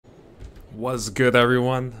Was good,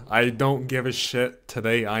 everyone? I don't give a shit.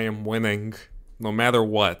 Today I am winning, no matter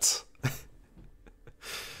what.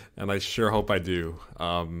 And I sure hope I do.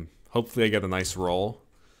 Hopefully I get a nice roll.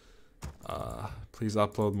 Please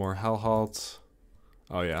upload more HellHalt.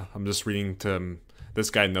 Oh yeah, I'm just reading to this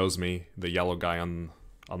guy knows me, the yellow guy on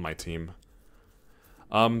my team.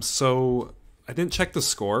 So I didn't check the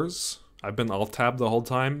scores. I've been alt-tab the whole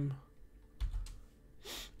time.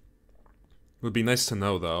 Would be nice to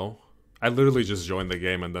know though. I literally just joined the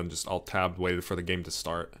game and then just alt-tabbed, waited for the game to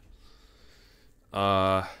start.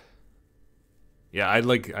 Yeah, I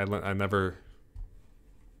never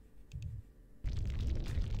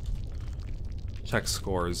check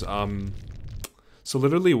scores. So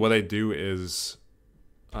literally what I do is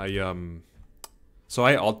so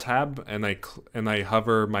I alt-tab and I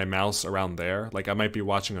hover my mouse around there. Like I might be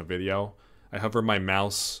watching a video. I hover my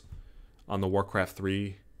mouse on the Warcraft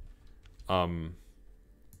 3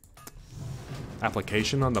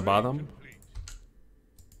 application on the bottom.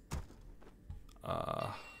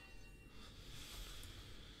 I'll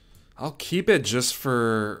keep it just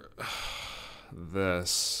for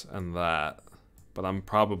this and that, but I'm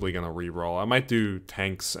probably gonna re-roll. I might do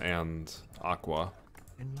tanks and aqua,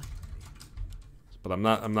 but I'm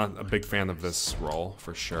not a big fan of this roll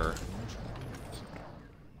for sure.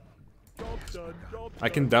 I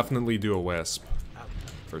can definitely do a wisp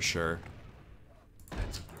for sure.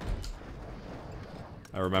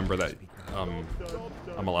 I remember that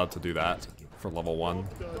I'm allowed to do that for level 1.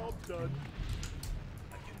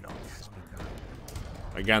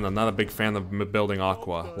 Again, I'm not a big fan of building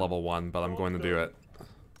Aqua level 1, but I'm going to do it.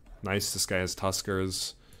 Nice, this guy has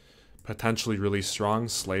Tuskers. Potentially really strong,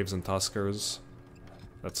 Slaves and Tuskers.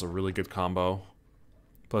 That's a really good combo.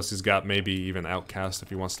 Plus he's got maybe even Outcast if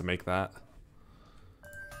he wants to make that.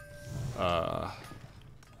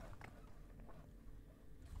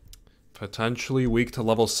 Potentially weak to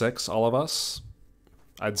level 6, all of us,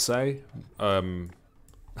 I'd say.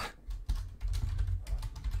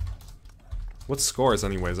 What scores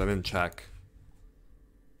anyways? I didn't check.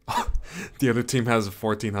 The other team has a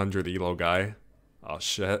 1400 elo guy. Oh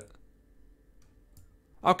shit.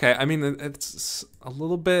 Okay, I mean it's a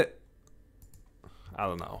little bit, I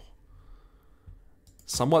don't know,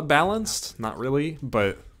 somewhat balanced, not really,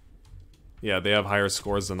 but yeah, they have higher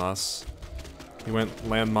scores than us. He went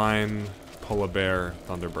Landmine, Polar Bear,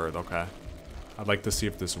 Thunderbird. Okay. I'd like to see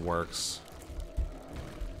if this works.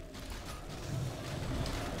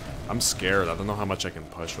 I'm scared. I don't know how much I can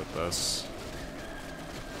push with this.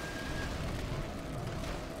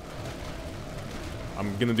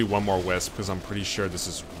 I'm gonna do one more Wisp because I'm pretty sure this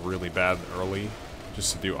is really bad early.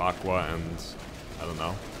 Just to do Aqua and, I don't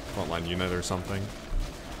know, frontline unit or something.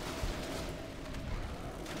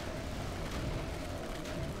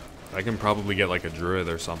 I can probably get like a druid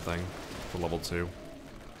or something for level 2.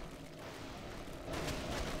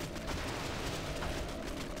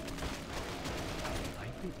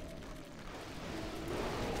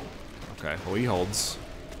 Okay, well he holds.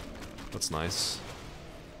 That's nice.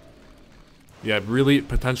 Yeah, really,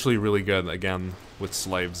 potentially really good again with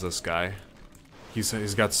slaves, this guy.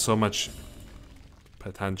 He's got so much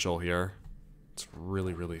potential here. It's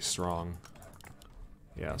really, really strong.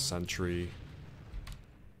 Yeah, sentry.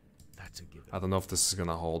 I don't know if this is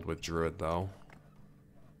gonna hold with Druid though.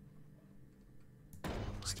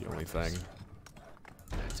 It's the only thing.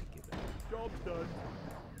 Job done.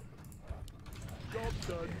 Job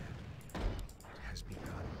done.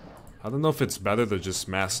 I don't know if it's better to just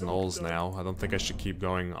mass nulls now. I don't think I should keep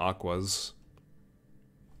going aquas.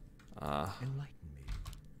 Enlighten me.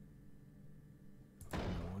 No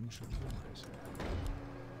one should realize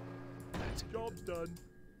it. Job done.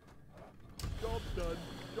 Job done.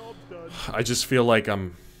 Job done. I just feel like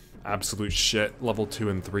I'm absolute shit level 2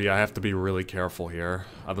 and 3. I have to be really careful here.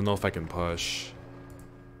 I don't know if I can push.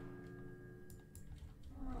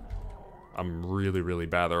 I'm really, really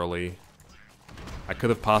bad early. I could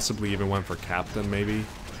have possibly even went for captain, maybe.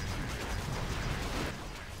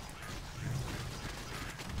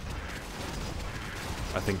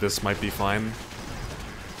 I think this might be fine.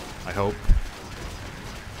 I hope.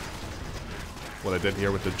 What I did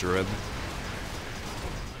here with the druid.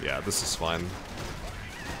 Yeah, this is fine.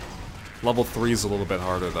 Level 3 is a little bit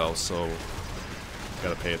harder though, so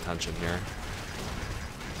gotta pay attention here.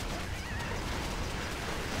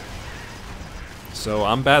 So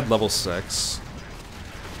I'm bad level 6.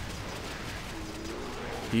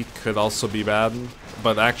 He could also be bad,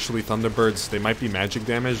 but actually Thunderbirds, they might be magic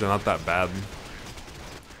damage, they're not that bad.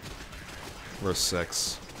 We're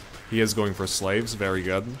 6. He is going for slaves, very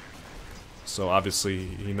good. So obviously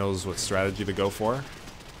he knows what strategy to go for.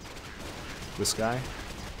 This guy.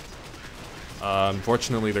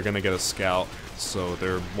 Unfortunately, they're gonna get a scout, so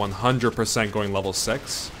they're 100% going level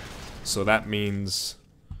 6. So that means,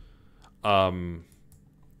 yeah,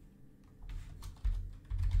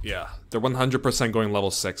 they're 100% going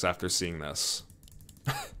level 6 after seeing this.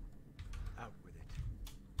 Out with it.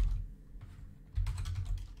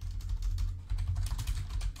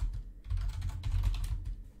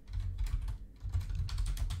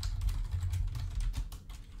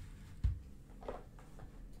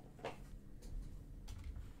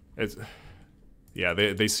 It's, yeah,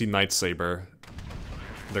 they see Night Saber.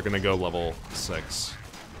 They're gonna go level 6.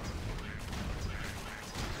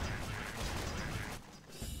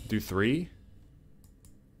 Do 3?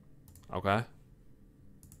 Okay.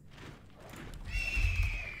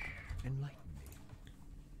 Enlighten me.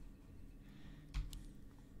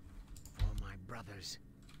 For my brothers.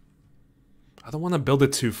 I don't want to build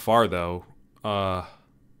it too far, though. I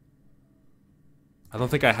don't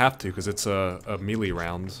think I have to, because it's a melee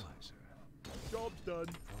round. Job done.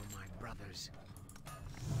 For my brothers.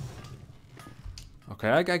 Okay,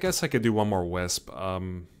 I guess I could do one more wisp.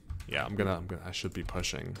 Yeah, I should be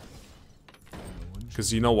pushing.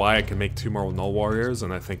 Because you know why? I can make 2 more null warriors,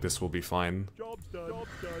 and I think this will be fine. Job done. Job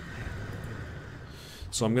done.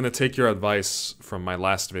 So I'm gonna take your advice from my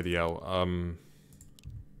last video.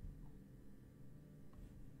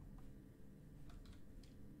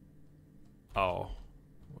 Oh,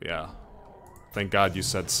 yeah. Thank God you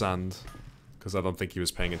said send, because I don't think he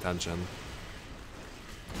was paying attention.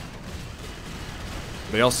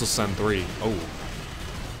 They also send 3. Oh.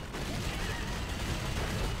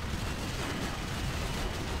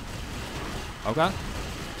 Okay.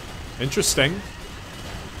 Interesting.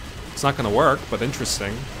 It's not gonna work, but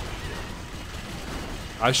interesting.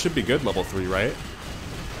 I should be good level 3, right?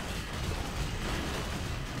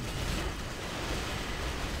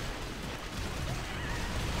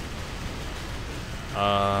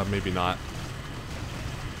 Maybe not.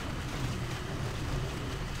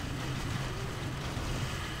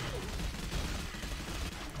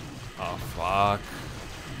 Oh, fuck.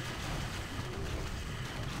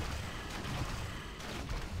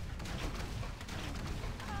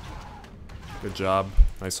 Good job.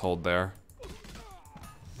 Nice hold there.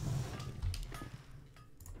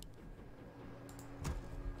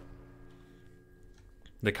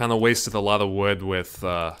 They kind of wasted a lot of wood with,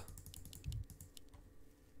 I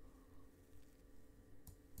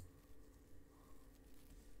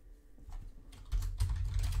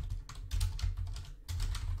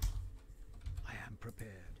am prepared.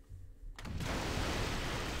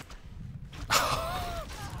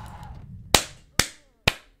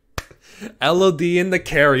 LOD in the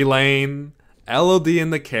carry lane. LOD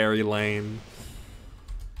in the carry lane.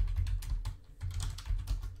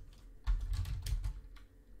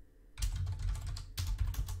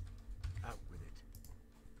 Out with it.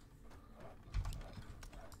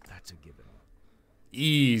 That's a given.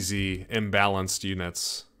 Easy imbalanced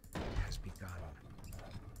units. Has begun.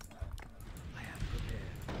 I am prepared.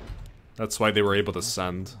 That's why they were able to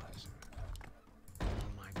send. For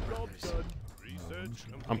my brothers.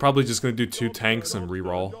 I'm probably just gonna do 2 tanks and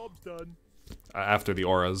reroll after the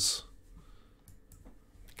auras.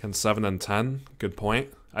 Can 7 and 10? Good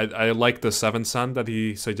point. I like the 7 send that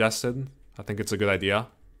he suggested. I think it's a good idea.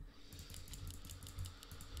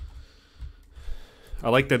 I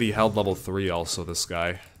like that he held level 3 also, this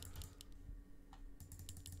guy.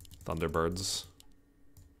 Thunderbirds.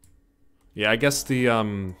 Yeah, I guess the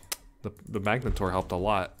Magnetor helped a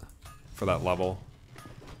lot for that level.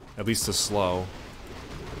 At least to slow.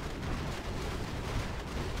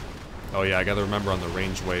 Oh yeah, I gotta remember on the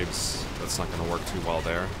range waves, that's not gonna work too well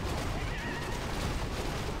there.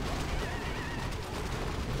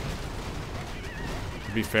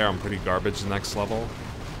 To be fair, I'm pretty garbage next level.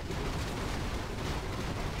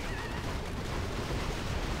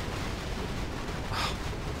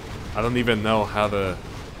 I don't even know how to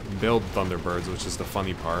build Thunderbirds, which is the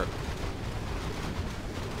funny part.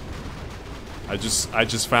 I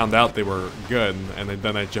just found out they were good, and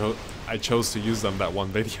then I chose to use them that one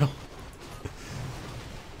video.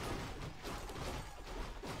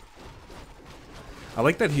 I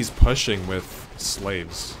like that he's pushing with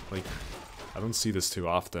slaves. Like, I don't see this too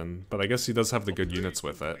often, but I guess he does have the good units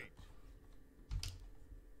with it.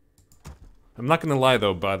 I'm not gonna lie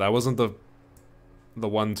though, bud, I wasn't the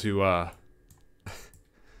one to I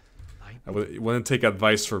wouldn't take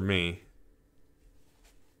advice from me,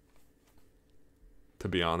 to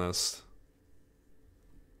be honest.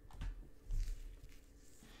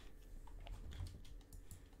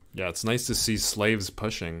 Yeah, it's nice to see slaves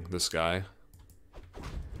pushing this guy.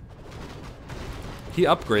 He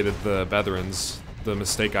upgraded the veterans, the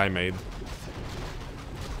mistake I made.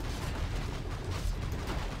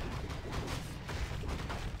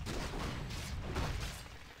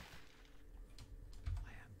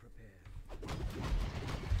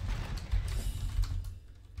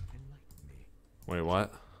 Wait,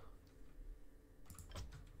 what?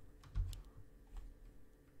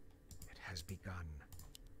 It has begun.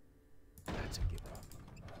 That's a given.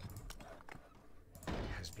 It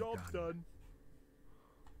has Job's begun. done.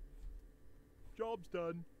 Job's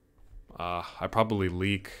done. I probably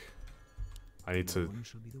leak. I need No to... one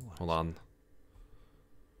shall be the wiser. Hold on.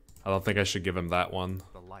 I don't think I should give him that one.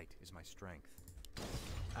 The light is my strength.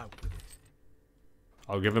 Out with it.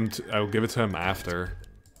 I'll give it to him after.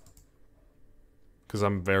 Because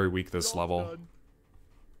I'm very weak this Job's level. done.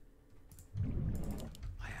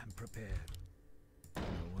 I am prepared. No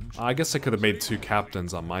one shall I guess I could have made 2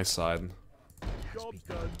 captains on my side. has Job's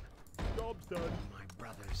begun. done. Job's done. My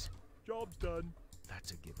brothers. Job's done.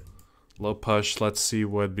 That's a given. Low push, let's see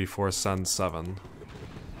wood before send 7.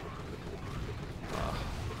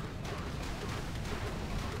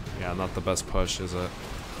 Yeah, not the best push, is it?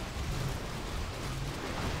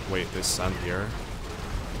 Wait, they send here?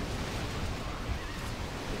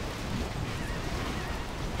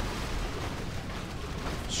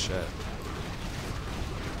 Shit.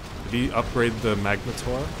 Did he upgrade the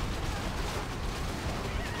Magnetor?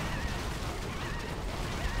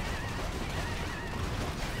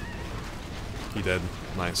 He did.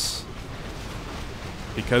 Nice.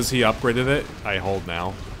 Because he upgraded it, I hold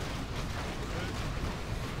now.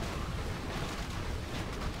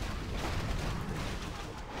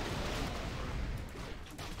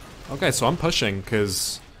 Okay, so I'm pushing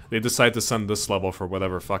because they decide to send this level for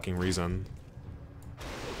whatever fucking reason.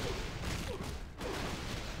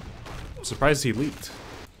 I'm surprised he leaked.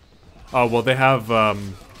 Oh, well, they have,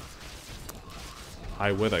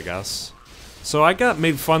 high wit, I guess. So I got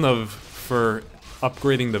made fun of for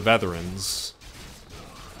upgrading the veterans.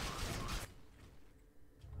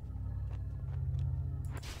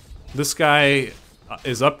 This guy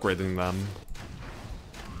is upgrading them.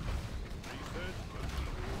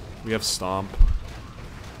 We have Stomp.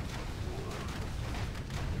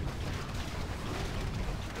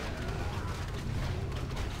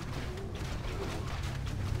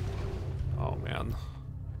 Oh man.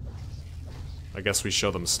 I guess we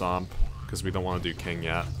show them Stomp, because we don't want to do King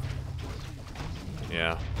yet.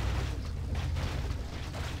 Yeah.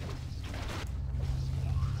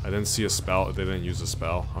 I didn't see a spell. They didn't use a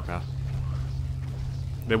spell. Okay.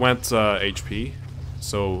 They went HP.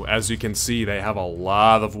 So, as you can see, they have a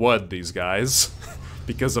lot of wood, these guys.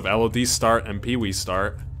 Because of LOD start and Pee-wee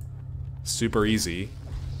start. Super easy.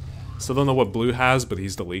 Still don't know what blue has, but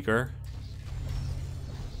he's the leaker.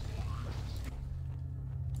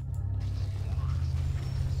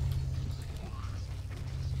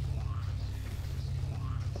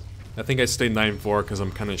 I think I stayed 9-4 because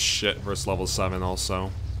I'm kind of shit versus level 7 also.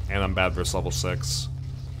 And I'm bad versus level 6.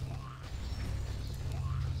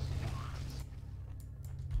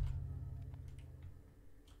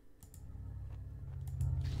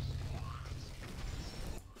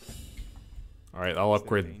 Alright, I'll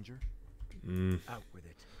upgrade. Out with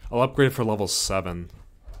it. I'll upgrade for level 7.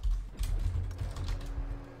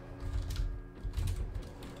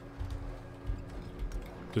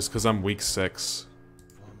 Just because I'm weak 6.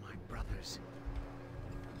 For my brothers.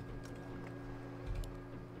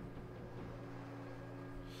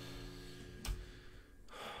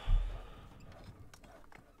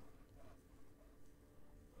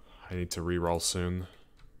 I need to reroll soon.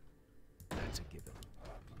 That's a given.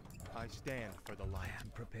 I stand for the light. I am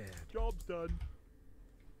prepared. Job's done.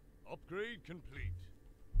 Upgrade complete.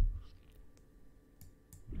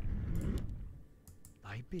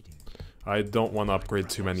 Thy bidding. I don't want to upgrade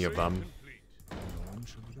too many of them. Complete. No one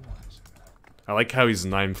shall be the wiser. I like how he's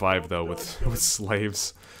 9-5 though with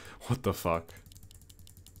slaves. What the fuck?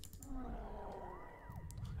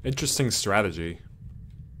 Interesting strategy.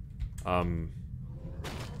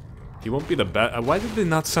 He won't be the best. Why did they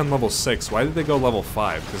not send level 6? Why did they go level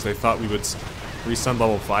 5? Because they thought we would resend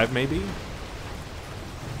level 5 maybe?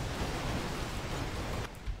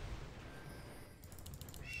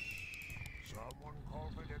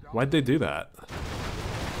 Why'd they do that?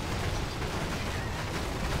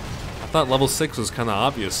 I thought level 6 was kind of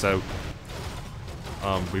obvious that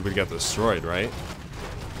we would get destroyed, right?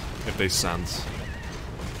 If they sent.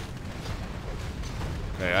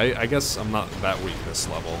 Okay, I guess I'm not that weak this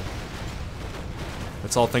level.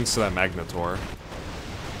 It's all thanks to that Magnetor.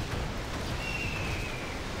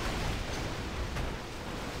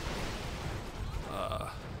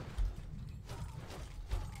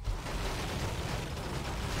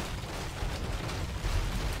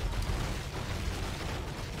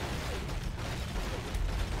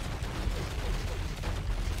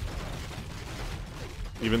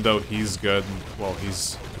 Even though he's good, well,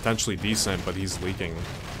 he's potentially decent, but he's leaking.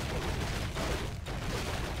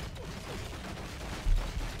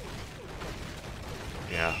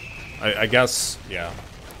 I guess, yeah.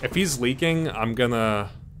 If he's leaking, I'm gonna...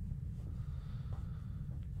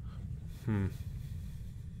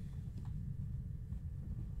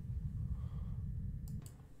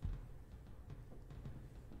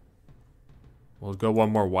 We'll go one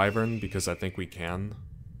more Wyvern because I think we can.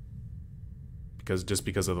 Just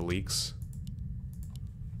because of the leaks.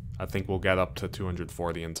 I think we'll get up to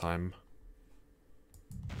 240 in time.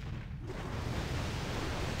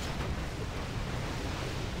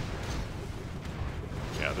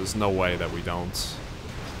 Yeah, there's no way that we don't.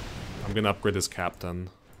 I'm gonna upgrade his captain.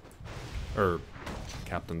 Or,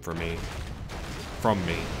 captain for me. From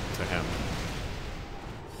me to him.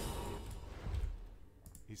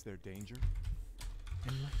 Is there danger?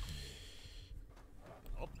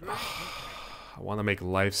 I want to make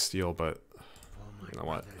lifesteal, but you know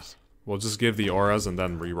what? We'll just give the auras and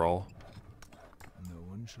then reroll. No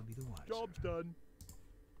one shall be the wiser. Job's done.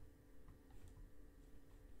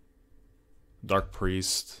 Dark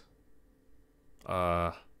Priest.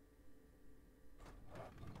 For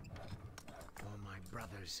my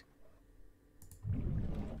brothers.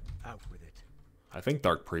 Out with it. I think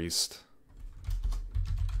Dark Priest.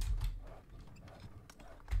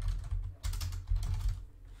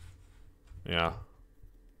 Yeah.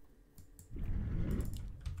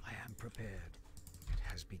 I am prepared. It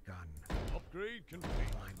has begun. Upgrade complete.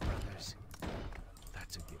 My brothers.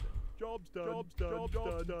 That's a given. Job's done. Job's done.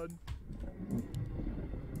 Job's done.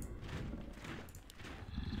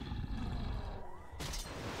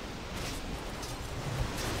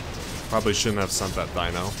 Probably shouldn't have sent that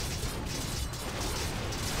dino.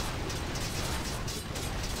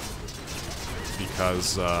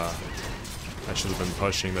 Because, I should have been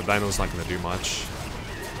pushing. The dino's not going to do much.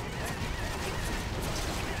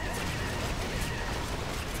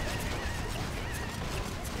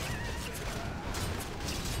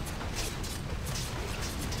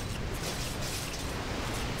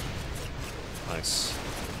 Nice.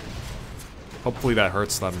 Hopefully that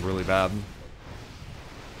hurts them really bad.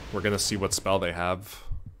 We're going to see what spell they have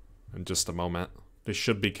in just a moment. They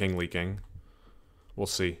should be king leaking. We'll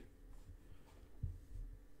see.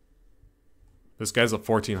 This guy's a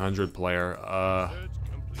 1400 player. Oh,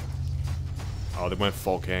 they went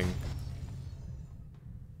full king.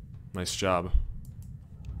 Nice job.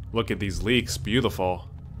 Look at these leaks. Beautiful.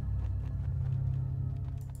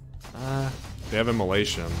 They have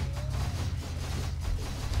immolation.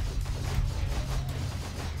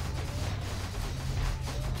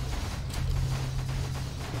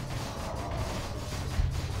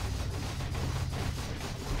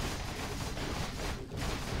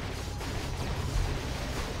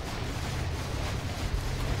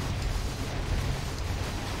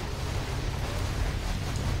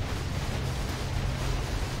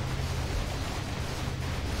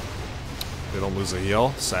 They don't lose a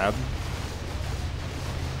heal. Sad.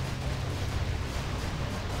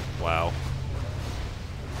 Wow.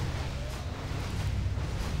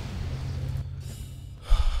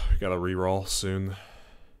 We gotta reroll soon.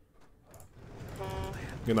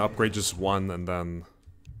 I'm gonna upgrade just one and then...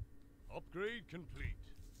 Upgrade complete.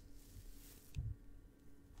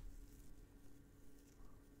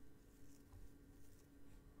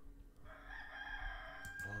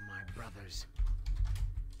 For my brothers.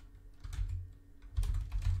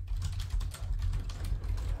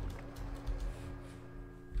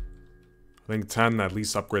 I think 10 at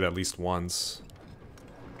least upgrade at least once.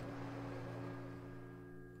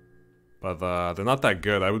 But they're not that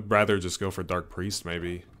good. I would rather just go for Dark Priest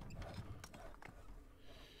maybe.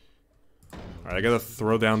 Alright, I gotta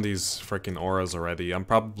throw down these freaking auras already. I'm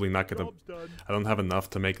probably not gonna... I don't have enough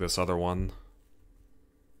to make this other one.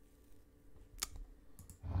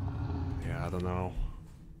 Yeah, I don't know.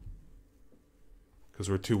 Because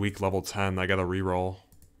we're too weak level 10, I gotta reroll.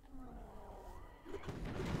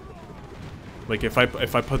 Like, if I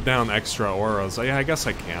put down extra auras, yeah, I guess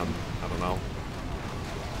I can. I don't know.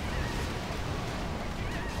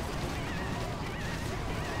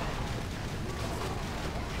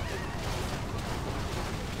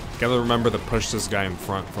 Gotta remember to push this guy in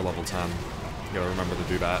front for level 10. Gotta remember to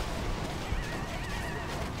do that.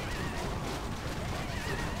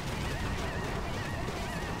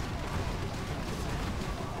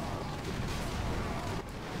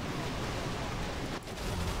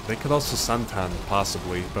 They could also send 10,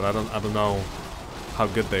 possibly, but I don't know how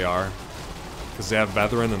good they are. Because they have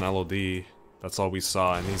Veteran and LOD. That's all we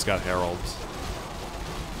saw, and he's got Herald.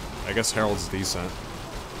 I guess Herald's decent.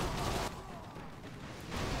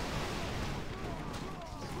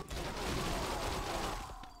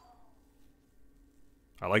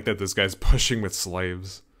 I like that this guy's pushing with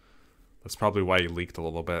slaves. That's probably why he leaked a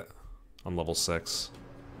little bit on level 6.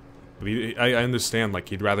 But I understand, like,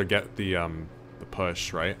 he'd rather get the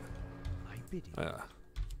push, right? I bid you. Yeah.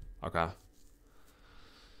 Okay.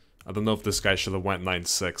 I don't know if this guy should have went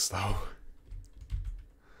 9-6 though.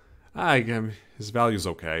 His value's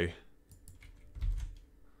okay.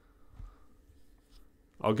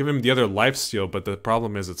 I'll give him the other lifesteal, but the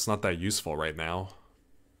problem is it's not that useful right now.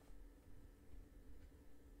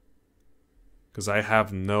 Because I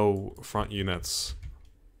have no front units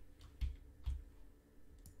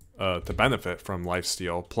to benefit from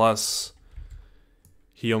lifesteal. Plus,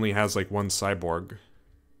 he only has like one cyborg.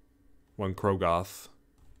 One Krogoth.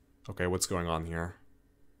 Okay, what's going on here?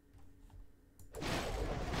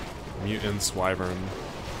 Mutants, Wyvern.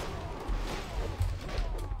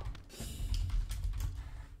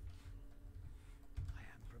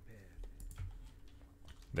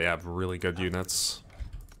 They have really good units.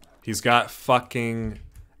 He's got fucking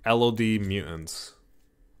LOD mutants.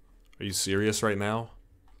 Are you serious right now?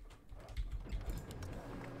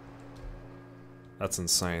 That's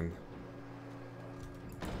insane.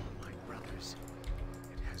 My brothers,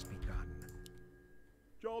 it has begun.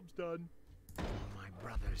 Job's done. My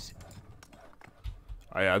brothers,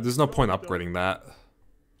 There's no point upgrading that.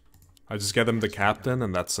 I just get him the captain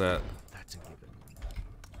and that's it. that's a given.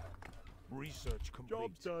 Research complete.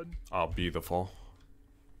 Job's done. Oh, beautiful.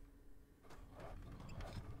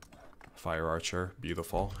 Fire Archer,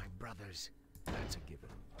 beautiful. My brothers, that's a given.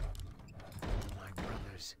 My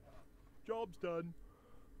brothers, Job's done.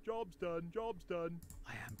 Job's done. Job's done.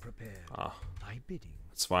 I am prepared. Ah, Thy bidding.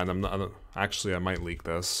 it's fine. Actually, I might leak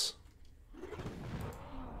this.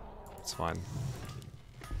 It's fine.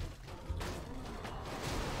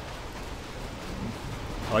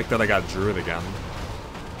 I like that I got Druid again.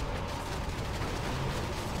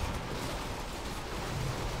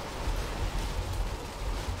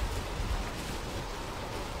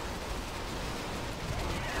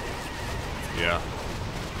 Yeah.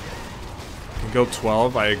 Can go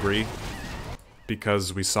 12, I agree.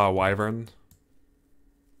 Because we saw Wyvern.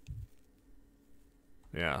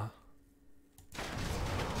 Yeah.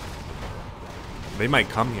 They might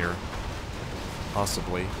come here.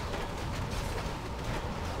 Possibly.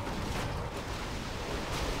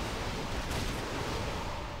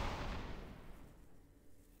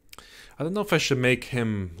 I don't know if I should make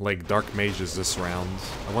him, like, Dark Mages this round.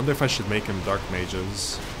 I wonder if I should make him Dark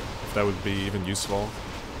Mages. If that would be even useful.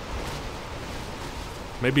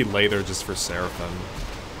 Maybe later, just for Seraphim.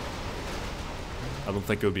 I don't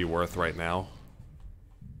think it would be worth right now.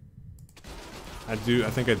 I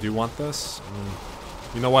think I do want this.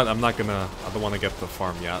 You know what, I don't want to get the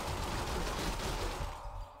farm yet.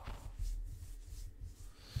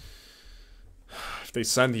 If they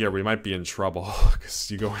send here, we might be in trouble. Because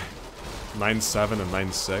you go 9-7 and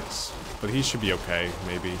 9-6. But he should be okay,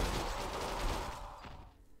 maybe.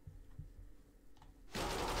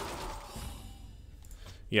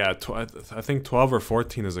 Yeah, I think 12 or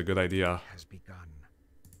 14 is a good idea. Has begun.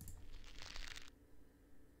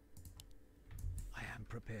 I am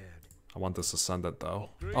prepared. I want this Ascendant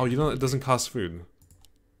though. Oh, you know, it doesn't cost food.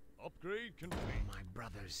 Upgrade complete. My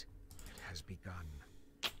brothers, it has begun.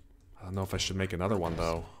 I don't know if I should make another one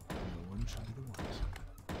though. No one shall be the wiser.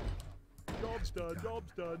 Job's done.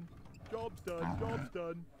 Job's done. Job's done. Job's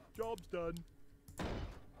done. Job's done.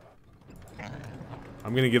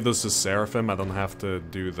 I'm gonna give this to Seraphim. I don't have to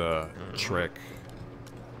do the trick.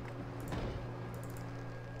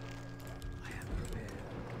 I am prepared.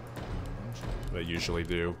 That I usually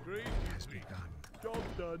do. Upgrade. Has begun.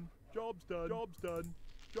 Job's done. Job's done. Job's done.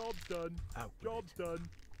 Job's done. Out with Job's it. done.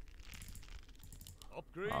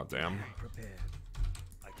 Upgrade. Oh damn. I am prepared.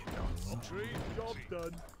 I cannot. Upgrade. Job's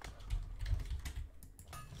done.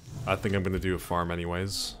 I think I'm gonna do a farm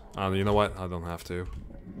anyways. You know what? I don't have to.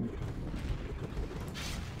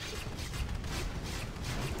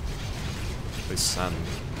 They send.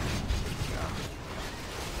 Yeah.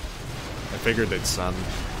 I figured they'd send.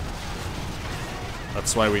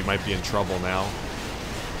 That's why we might be in trouble now.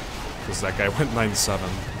 Because that guy went 9-7.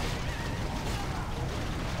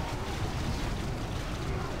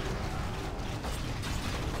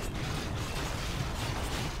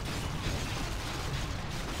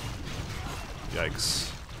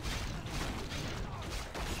 Yikes.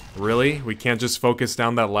 Really? We can't just focus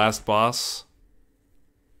down that last boss?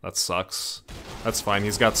 That sucks. That's fine,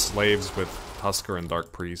 he's got slaves with Tusker and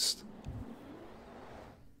Dark Priest.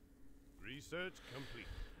 Research complete.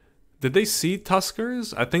 Did they see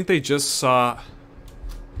Tuskers? I think they just saw...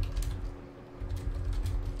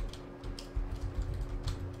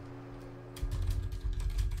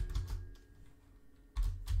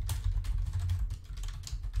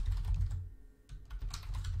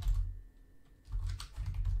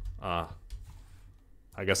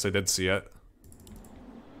 I guess I did see it.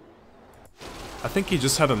 I think he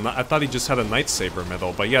just had a... I thought he just had a Night Saber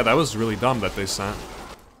middle, but yeah, that was really dumb that they sent.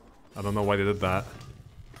 I don't know why they did that.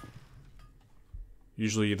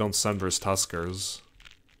 Usually you don't send versus Tuskers.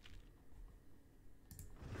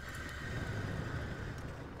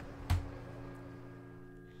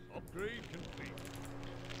 Upgrade complete.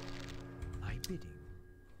 My bidding.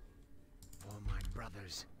 For my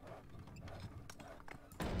brothers.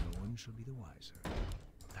 No one shall be the wiser.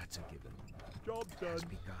 That's a given. Job It has done.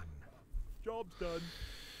 begun. Job's done.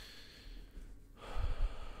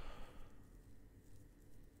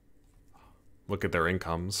 Look at their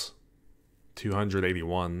incomes.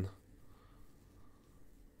 281.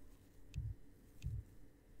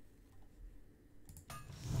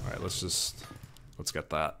 Alright, let's get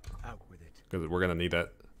that. Out with it. Because we're gonna need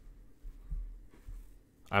it.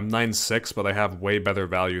 I'm 9-6, but I have way better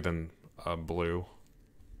value than blue.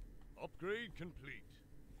 Upgrade complete.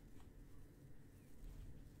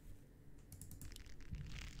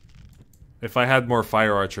 If I had more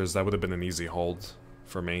fire archers, that would have been an easy hold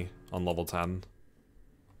for me on level 10.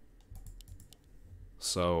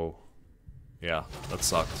 So, yeah, that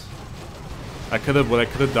sucked. What I could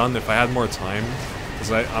have done if I had more time,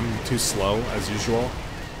 because I'm too slow as usual.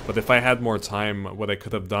 But if I had more time, what I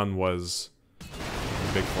could have done was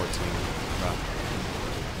big 14. Crap.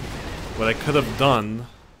 What I could have done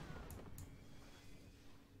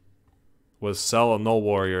was sell a Null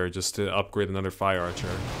Warrior just to upgrade another Fire Archer.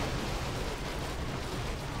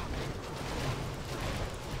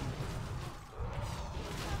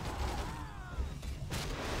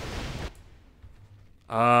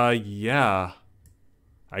 Yeah.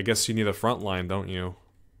 I guess you need a front line, don't you?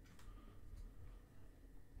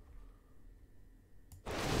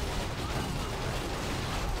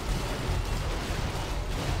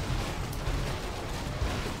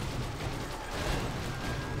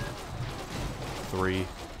 Three.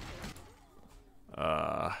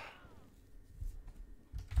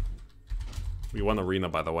 We won Arena,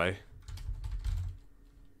 by the way.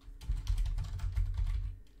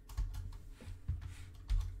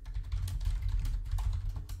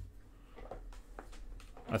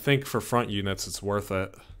 I think for front units it's worth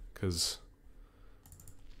it, because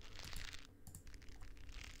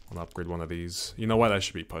I'll upgrade one of these. You know what? I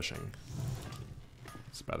should be pushing.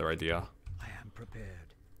 It's a better idea. I am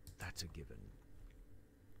prepared. That's a given.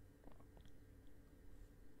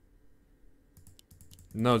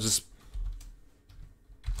 No, just...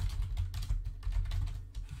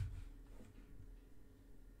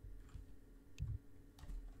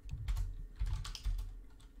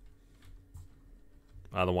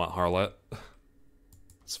 I don't want Harlot.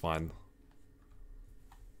 It's fine.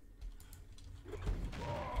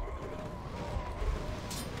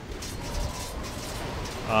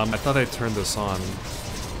 I thought I turned this on.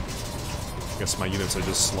 I guess my units are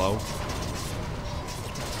just slow.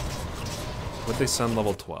 Would they send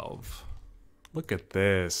level 12? Look at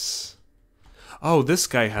this. Oh, this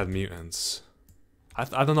guy had mutants.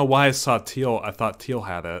 I don't know why I saw Teal. I thought Teal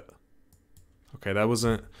had it. Okay, that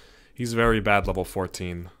wasn't... He's very bad level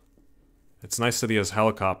 14. It's nice that he has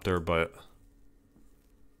helicopter, but...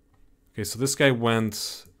 Okay, so this guy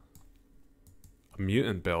went... a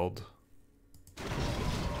mutant build.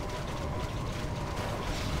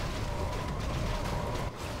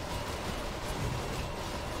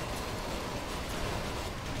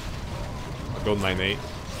 I'll go 9-8.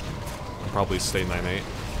 I'll probably stay 9-8.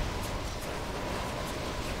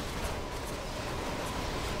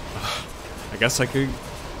 I guess I could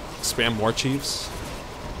spam War Chiefs.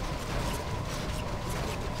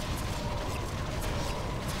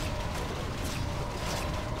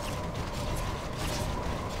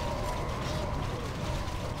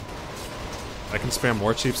 I can spam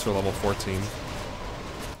War Chiefs for level 14.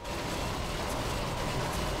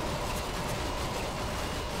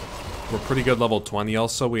 We're pretty good level 20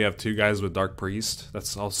 also. We have 2 guys with Dark Priest.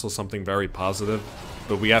 That's also something very positive.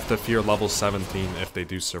 But we have to fear level 17 if they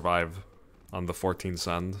do survive on the 14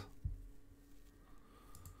 send.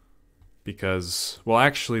 Because, well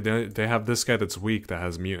actually they have this guy that's weak that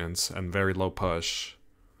has mutants and very low push.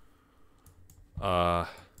 He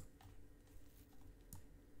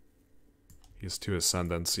has 2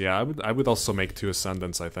 Ascendants. Yeah, I would also make 2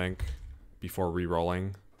 Ascendants, I think, before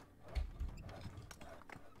re-rolling.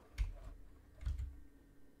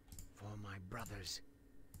 For my brothers.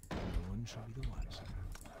 No one shall be the wiser.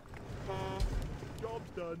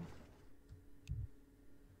 Job's done.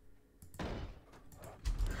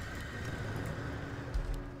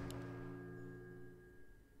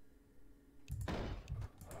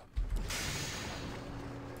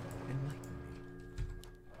 Enlighten me.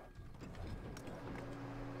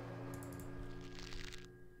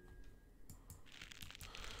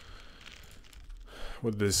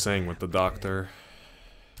 What are they saying with the doctor?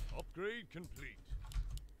 Upgrade complete.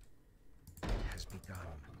 Has begun.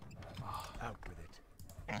 Out with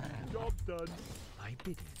it. Job done. My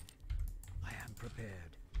bidding. I am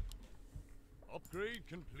prepared. Upgrade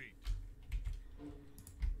complete.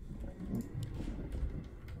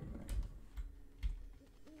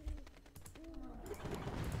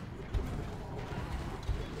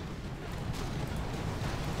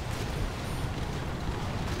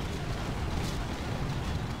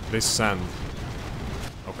 They send.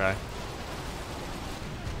 Okay.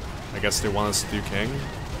 I guess they want us to do king.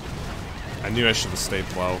 I knew I should have stayed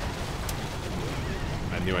low.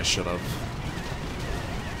 I knew I should have.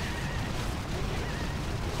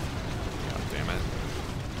 God damn it.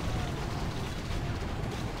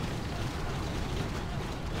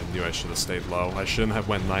 I knew I should have stayed low. I shouldn't have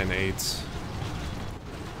went 9-8.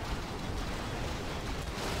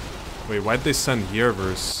 Wait, why'd they send here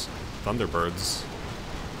versus Thunderbirds?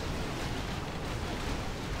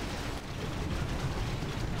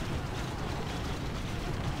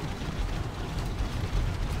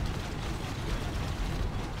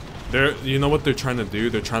 You know what they're trying to do?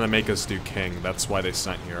 They're trying to make us do king. That's why they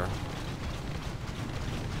sent here.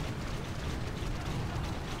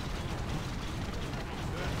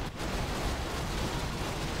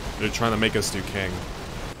 They're trying to make us do king.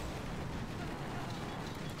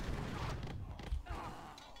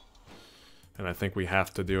 And I think we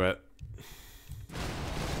have to do it.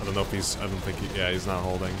 I don't know if he's... I don't think he... Yeah, he's not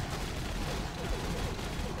holding.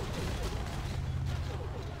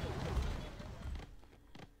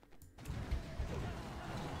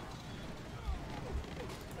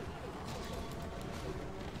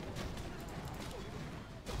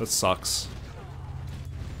 That sucks.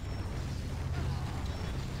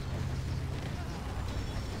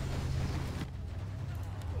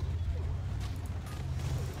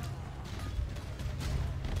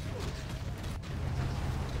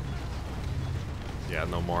 Yeah,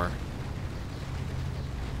 no more.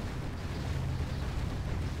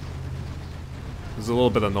 It was a little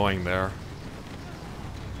bit annoying there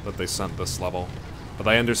that they sent this level. But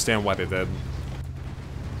I understand why they did.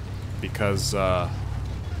 Because,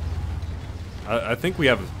 I think we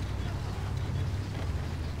have...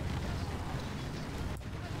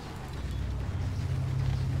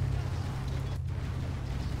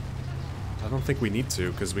 I don't think we need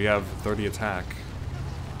to, because we have 30 attack.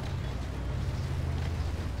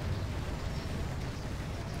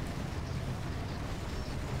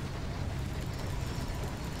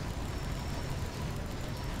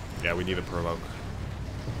 Yeah, we need a provoke.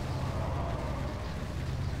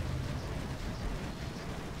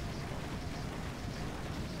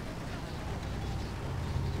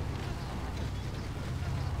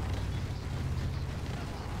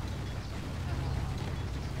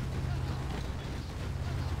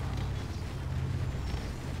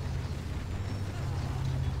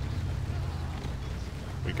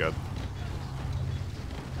 We good.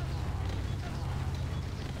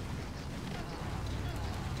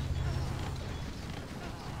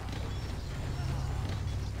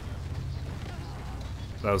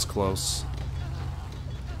 That was close.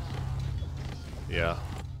 Yeah.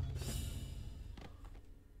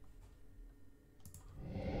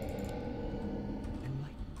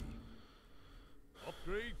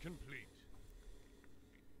 Upgrade complete.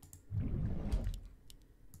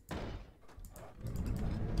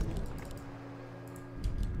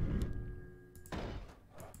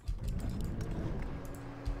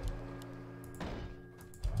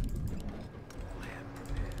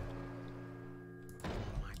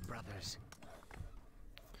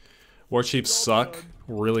 War chiefs suck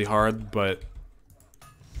really hard, but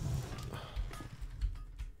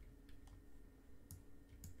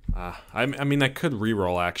I mean I could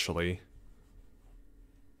reroll actually.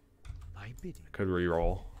 I could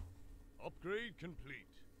reroll. Upgrade complete.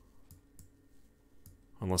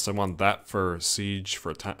 Unless I want that for siege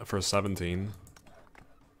for 17,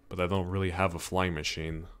 but I don't really have a flying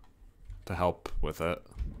machine to help with it.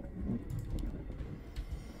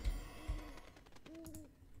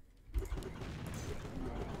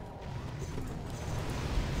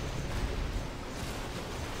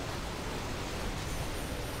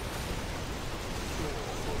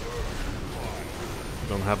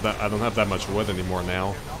 I don't have that much wood anymore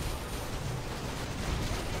now.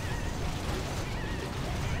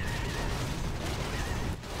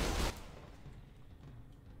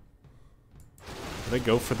 Did I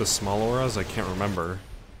go for the small auras? I can't remember.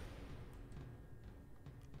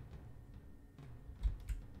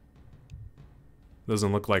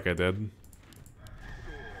 Doesn't look like I did.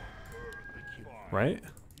 Right?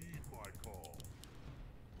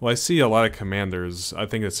 Well, I see a lot of commanders. I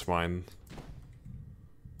think it's fine.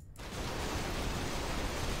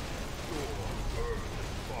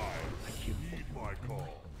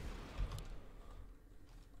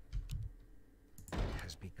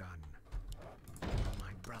 Has begun. My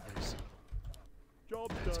brothers.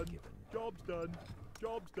 Job's That's a done. given. Job's done.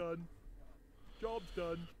 Job's done. Job's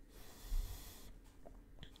done.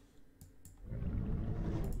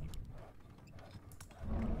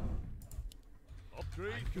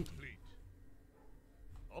 Upgrade complete.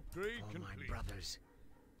 Upgrade All my complete. brothers.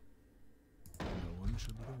 No one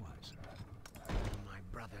should be the wiser. All my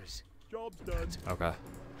brothers. Job's done. Okay.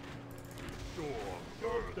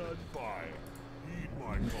 Job's done. Fire. Heed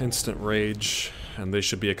my call. Instant rage, and they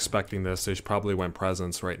should be expecting this. They should probably win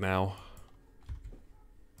presence right now.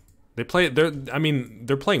 They play. I mean,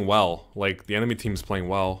 they're playing well. Like the enemy team's playing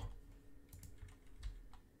well.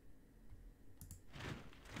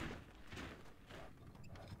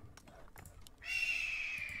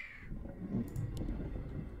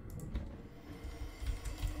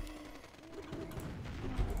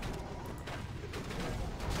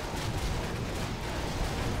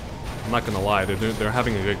 I'm not gonna lie, they're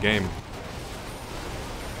having a good game.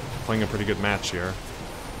 Playing a pretty good match here.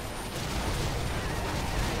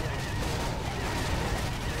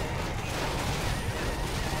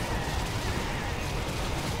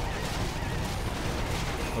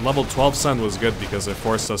 The level 12 Sen was good because it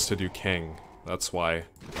forced us to do King. That's why.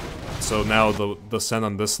 So now the Sen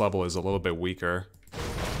on this level is a little bit weaker.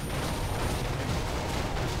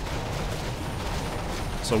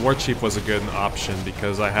 So War Chief was a good option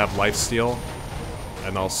because I have lifesteal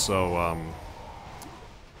and also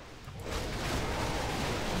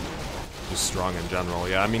just strong in general.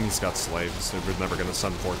 Yeah, I mean he's got slaves, so we're never gonna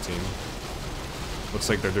send 14. Looks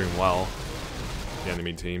like they're doing well, the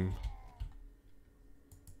enemy team.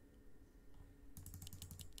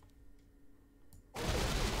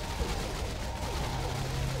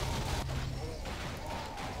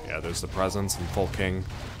 Yeah, there's the presence and full king.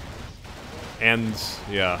 And,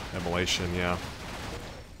 yeah, immolation, yeah.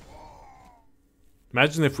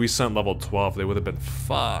 Imagine if we sent level 12, they would have been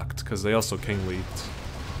fucked, because they also king leaped.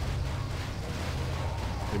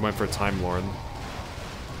 They went for Time Lord.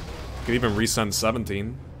 Could even resend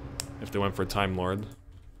 17, if they went for Time Lord.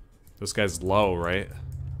 This guy's low, right?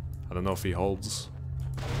 I don't know if he holds.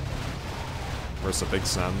 Versus a big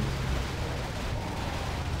send.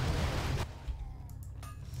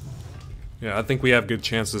 Yeah, I think we have good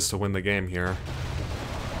chances to win the game here.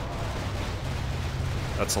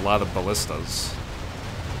 That's a lot of ballistas.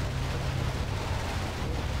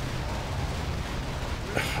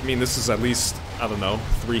 I mean, this is at least, I don't know,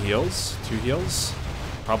 3 heals? 2 heals?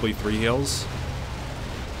 Probably 3 heals.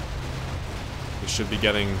 We should be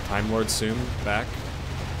getting Time Lord soon back.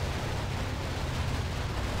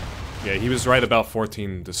 Yeah, he was right about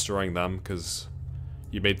 14 destroying them, because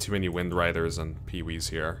you made too many Wind Riders and Peewees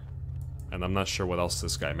here. And I'm not sure what else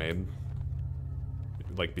this guy made.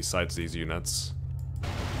 Like, besides these units.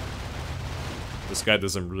 This guy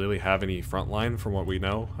doesn't really have any frontline from what we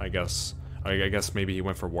know, I guess. I guess maybe he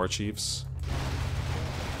went for War Chiefs.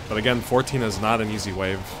 But again, 14 is not an easy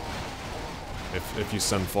wave. If you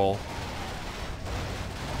send full.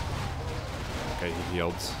 Okay, he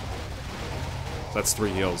healed. That's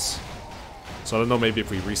 3 heals. So I don't know, maybe if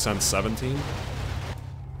we resend 17?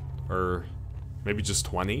 Or maybe just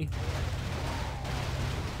 20?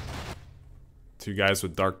 2 guys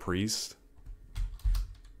with Dark Priest.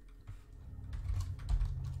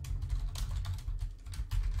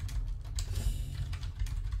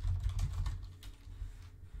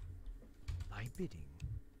 My bidding.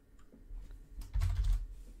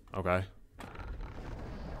 Okay.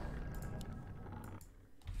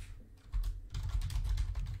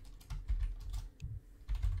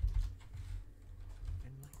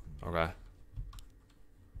 Okay.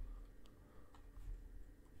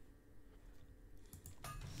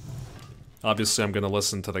 Obviously, I'm going to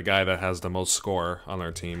listen to the guy that has the most score on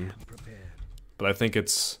our team. But I think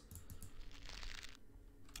it's...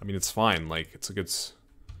 I mean, it's fine. Like, it's a good...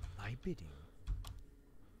 My bidding.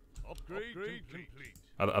 Upgrade complete.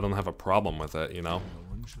 I don't have a problem with it, you know? No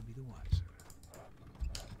one should be the wiser.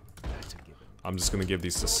 That's a given. I'm just going to give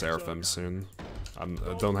these to Seraphim soon. I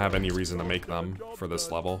don't have any reason to make them for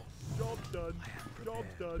this level. Job's done. Job's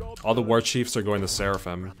done. Job's All the done. War Chiefs are going to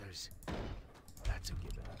Seraphim. Brothers. That's a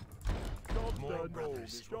given. Job's More done.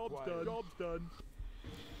 brothers. Job's done. Job's done.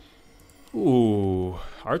 Ooh,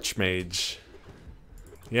 Archmage.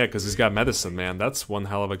 Yeah, because he's got medicine, man. That's one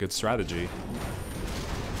hell of a good strategy.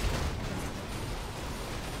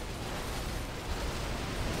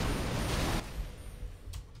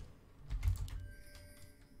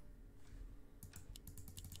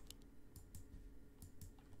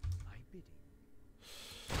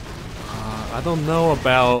 I don't know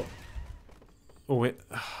about...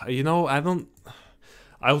 You know,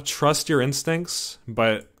 I'll trust your instincts,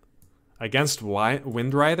 but against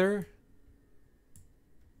Wind Rider?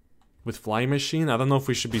 With Flying Machine? I don't know if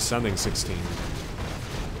we should be sending 16. I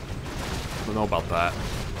don't know about that.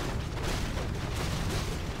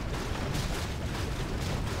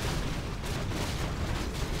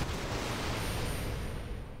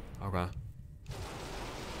 Okay.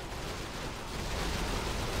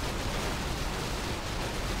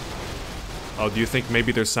 Oh, do you think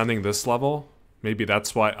maybe they're sending this level? Maybe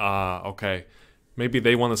that's why, okay. Maybe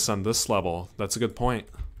they want to send this level. That's a good point.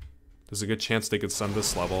 There's a good chance they could send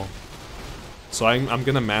this level. So I'm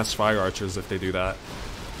gonna mass Fire Archers if they do that.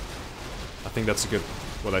 I think that's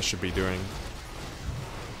what I should be doing.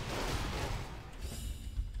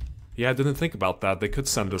 Yeah, I didn't think about that. They could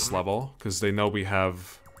send this level, because they know we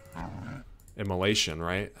have Immolation,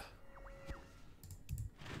 right?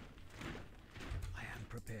 I am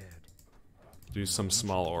prepared. Do some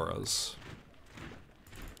small auras.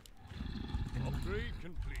 Upgrade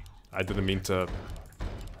complete. I didn't mean to...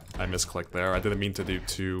 I misclicked there. I didn't mean to do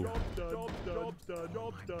two... Job done,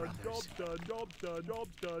 job done, job done, job done, job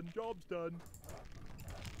done, job done.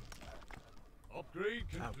 Upgrade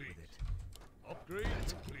Out with complete. it. Upgrade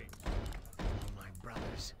complete. For my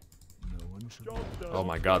brothers. No one should Job done. Oh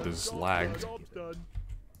my god, there's job lag. Done, job done.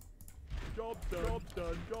 Job done, job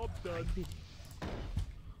done, job done.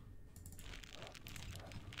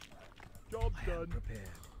 Job I am done. prepared.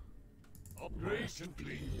 Upgrade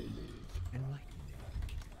complete. Enlighten me.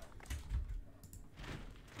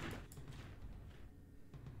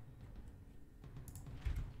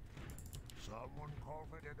 Someone call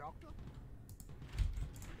for the doctor?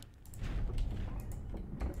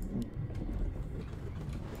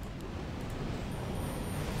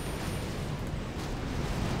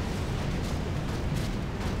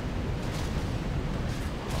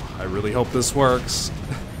 I really hope this works.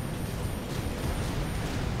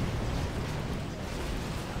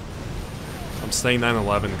 I'm staying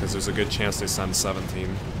 9/11 because there's a good chance they send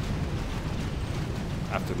 17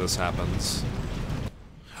 after this happens.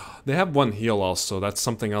 They have one heal also, that's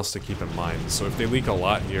something else to keep in mind. So if they leak a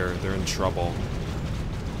lot here, they're in trouble.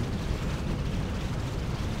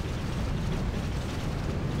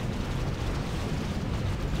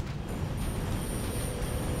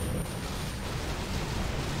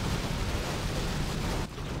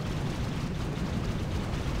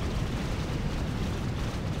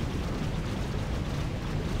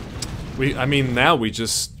 I mean, now we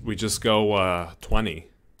just go 20.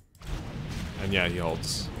 And yeah, he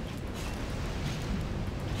holds.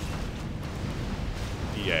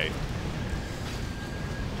 EA.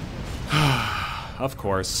 Of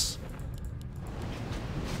course.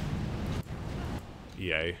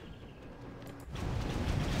 EA.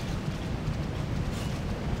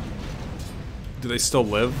 Do they still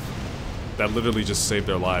live? That literally just saved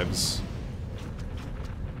their lives.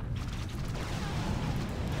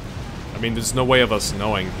 I mean, there's no way of us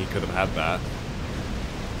knowing he could have had that.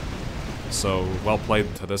 So, well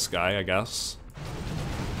played to this guy, I guess.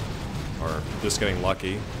 Or just getting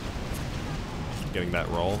lucky. Getting that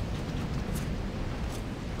roll.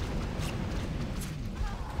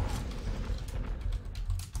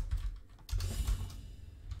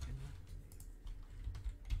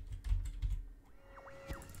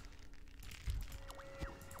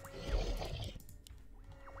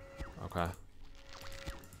 Okay.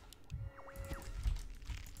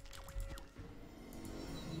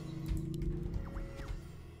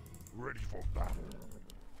 Ready for battle.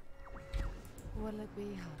 Will it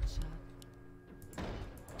be hot shot?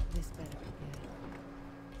 This better be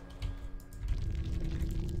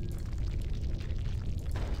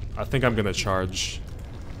good. I think I'm gonna charge.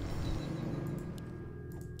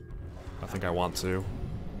 I think I want to.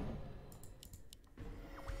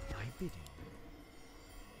 My bidding.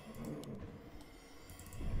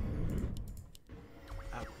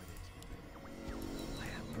 Out with it. I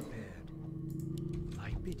am prepared.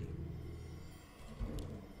 My bidding.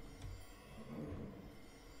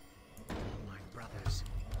 For my brothers.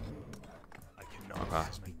 I cannot. Okay.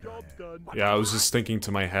 Job done. Yeah, I was just thinking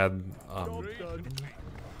to my head, Job done.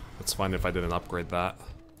 it's fine if I didn't upgrade that.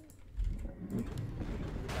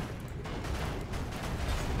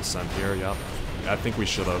 Send here, yep. I think we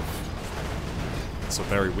should have. It's a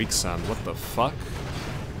very weak send. What the fuck?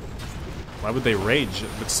 Why would they rage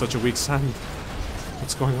if it's such a weak send?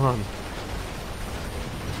 What's going on?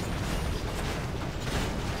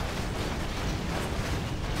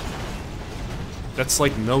 That's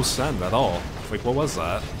like no send at all. Like, what was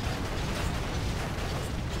that?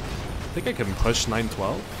 I think I can push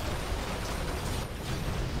 912.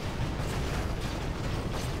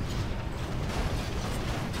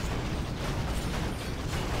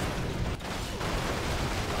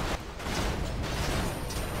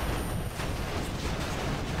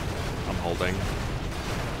 something.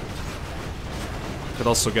 Could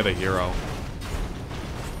also get a hero.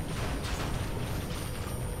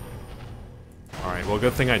 Alright, well,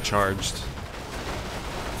 good thing I charged.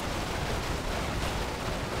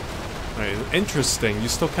 Alright, interesting. You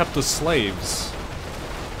still kept the slaves.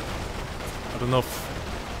 I don't know if...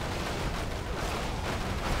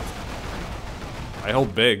 I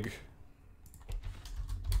hold big.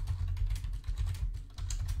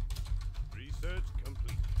 Research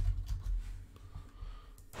complete.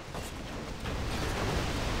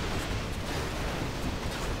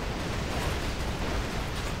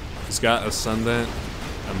 He's got Ascendant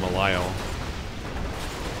and Malio.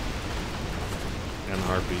 And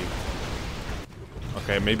Harpy.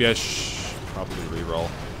 Okay, maybe I should probably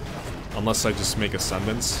reroll. Unless I just make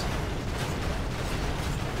Ascendants.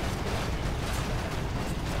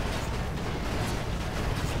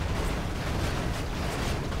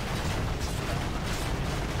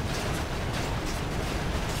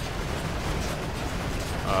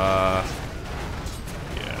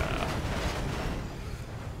 Yeah.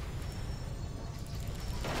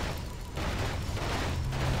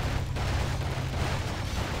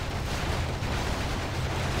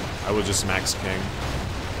 I would just max King.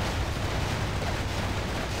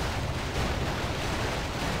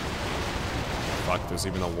 Fuck, there's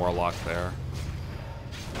even a Warlock there.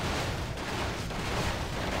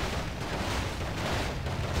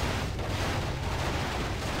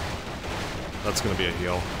 That's gonna be a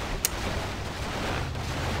heal.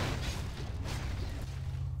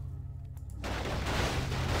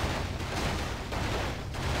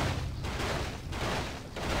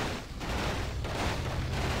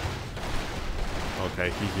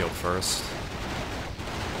 Okay, he healed first.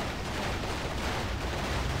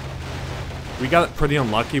 We got pretty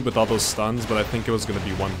unlucky with all those stuns, but I think it was gonna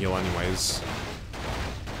be one heal anyways.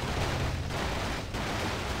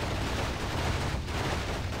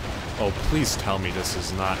 Oh, please tell me this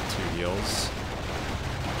is not 2 heals.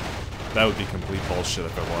 That would be complete bullshit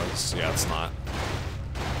if it was. Yeah, it's not.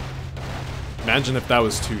 Imagine if that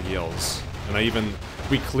was 2 heals. And I even...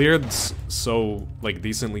 We cleared so, like,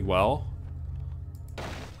 decently well.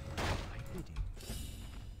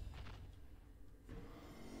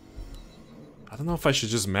 I don't know if I should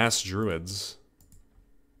just mass druids.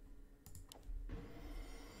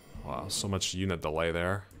 Wow, so much unit delay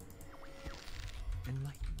there.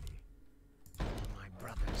 Enlighten me. My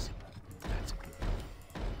brothers. That's a good.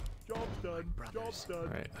 Job's done. Job's done.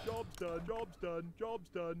 Right. Job's done. Job's done. Job's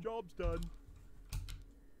done. Job's done.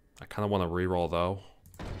 I kind of want to reroll though.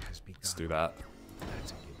 Has begun. Let's do that.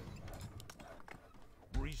 That's a given.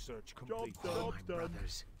 Research complete. Job's done. My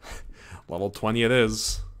brothers. Level 20 it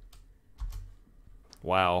is.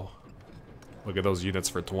 Wow. Look at those units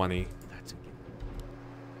for 20. That's a given.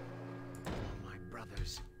 My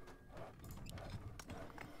brothers.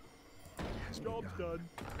 Has Job's begun. done.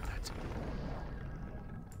 That's a given.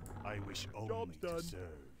 I wish only to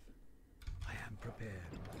serve. I am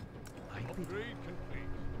prepared. I bid you. Upgrade complete.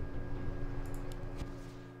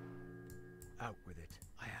 Out with it.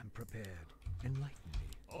 I am prepared. Enlighten me.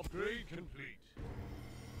 Upgrade complete.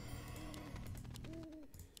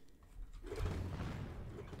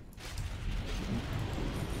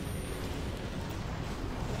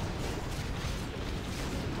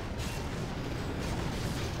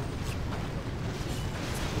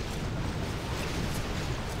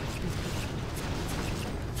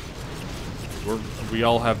 We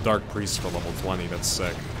all have Dark Priest for level 20, that's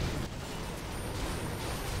sick.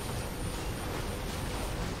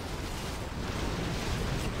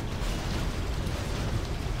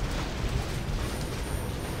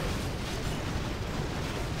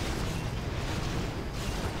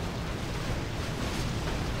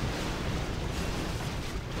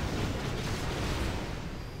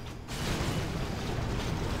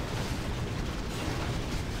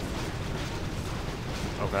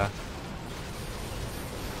 Okay.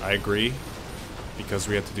 I agree, because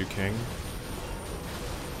we had to do King.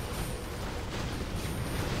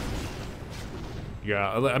 Yeah,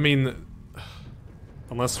 I mean,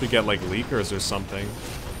 unless we get like leakers or something.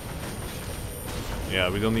 Yeah,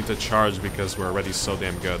 we don't need to charge because we're already so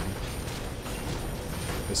damn good.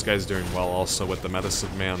 This guy's doing well also with the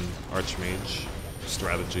Medicine Man Archmage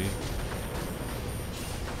strategy.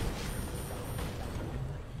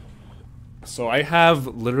 So I have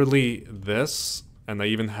literally this, and I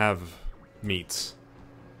even have meat.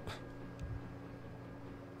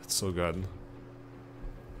 That's so good.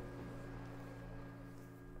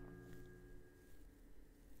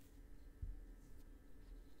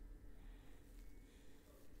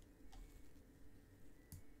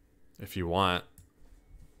 If you want.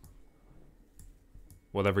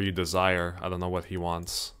 whatever you desire. I don't know what he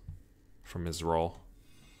wants from his role.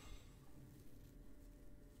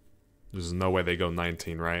 There's no way they go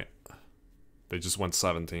 19, right? They just went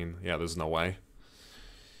 17. Yeah, there's no way.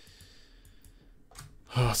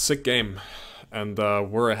 Sick game. And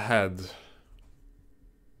we're ahead.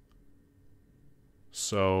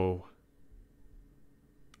 So...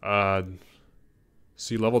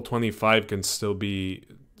 see, level 25 can still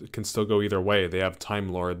go either way. They have Time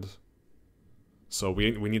Lord. So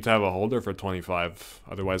we need to have a holder for 25.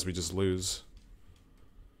 Otherwise we just lose.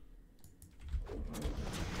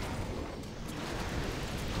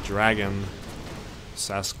 Dragon.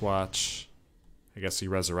 Sasquatch. I guess he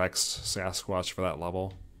resurrects Sasquatch for that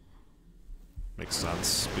level. Makes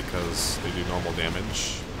sense, because they do normal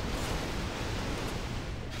damage.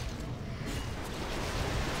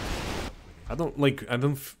 I don't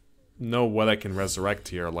know what I can resurrect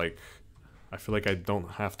here. Like, I feel like I don't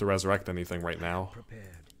have to resurrect anything right now.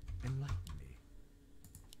 Prepared. Enlighten me.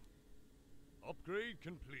 Upgrade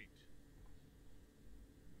complete.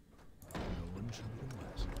 No one should be the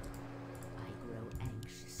wiser. I grow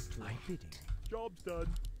anxious to My bidding Job's done.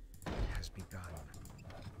 has begun.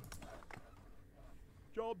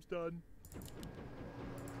 Job's done.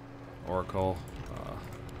 Oracle.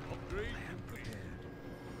 Upgrade I am complete. prepared.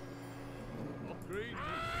 Upgrade complete.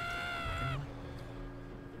 Enlighten me.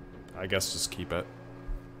 I guess just keep it.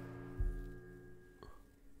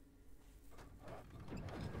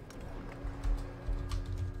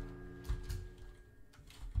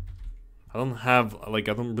 I don't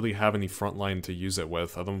really have any front line to use it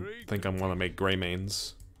with. I don't think I want to make gray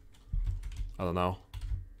mains. I don't know.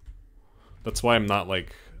 That's why I'm not,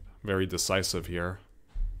 like, very decisive here.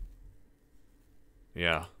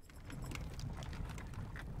 Yeah.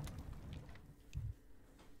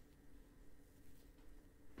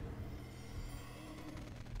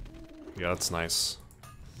 Yeah, that's nice.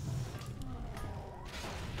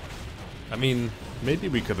 I mean, maybe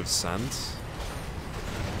we could have sent.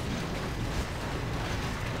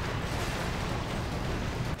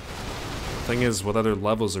 The thing is, what other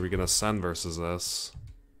levels are we gonna send versus this?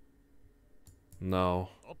 No.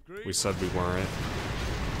 Upgrade. We said we weren't.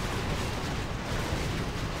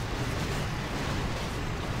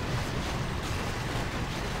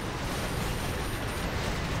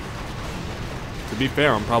 To be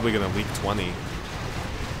fair, I'm probably gonna leak 20. I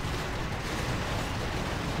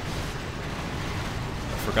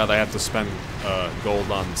forgot I had to spend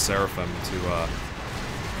gold on Seraphim to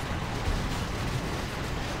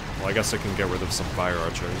well, I guess I can get rid of some fire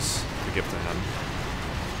archers to give to him.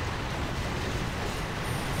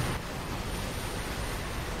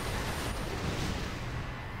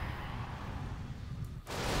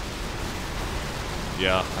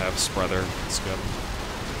 Yeah, I have Spreader. It's good.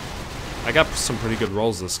 I got some pretty good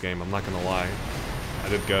rolls this game, I'm not gonna lie. I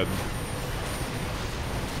did good.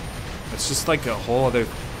 It's just like a whole other...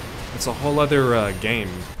 It's a whole other game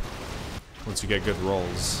once you get good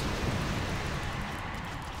rolls.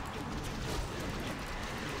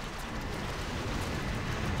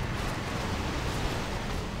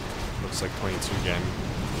 Looks like 22 game.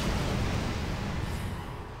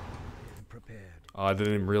 Prepared. Oh, I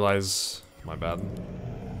didn't even realize... My bad.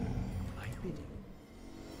 My bidding.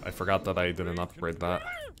 I forgot that I didn't upgrade that. I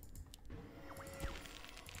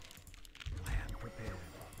am prepared.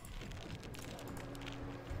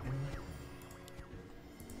 Enlighten me.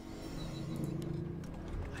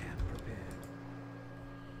 I am prepared.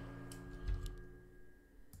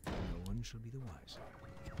 No one shall be the wiser.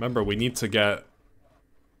 Remember, we need to get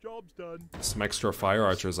Job's done. some extra fire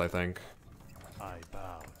archers, I think. I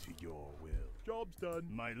bow to your will. Job's done.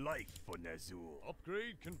 My life for Nazul.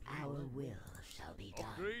 Upgrade complete. Our will shall be done.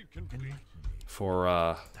 Upgrade complete. Enlighten me. For,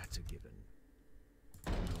 That's a given.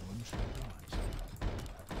 No one shall be the wiser.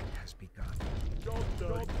 It has begun. Job's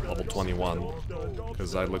done. level 21. Job's done. Job's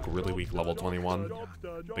Because I look really weak level 21. Job's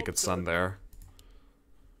done. They could Job's send done. there.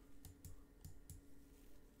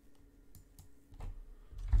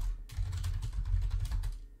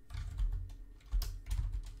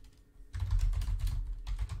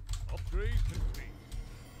 Upgrade complete.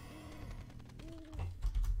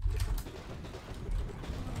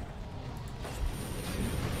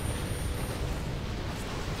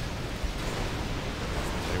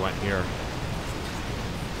 They went here.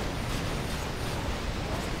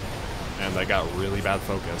 And I got really bad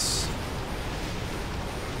focus.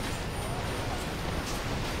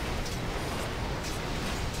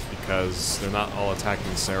 Because they're not all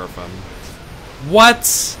attacking Seraphim.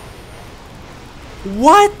 What?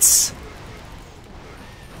 What?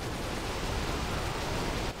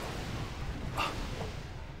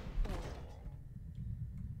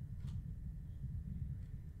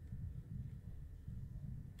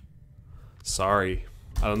 Sorry.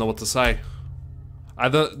 I don't know what to say.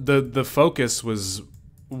 The focus was...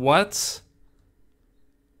 What?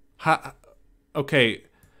 Okay.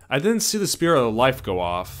 I didn't see the Spirit of Life go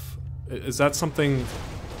off. Is that something...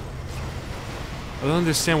 I don't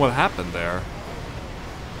understand what happened there.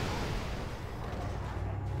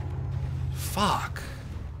 Fuck.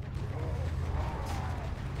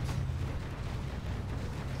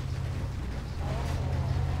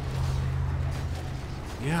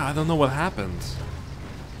 Yeah, I don't know what happened.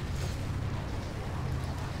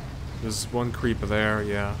 There's one creeper there,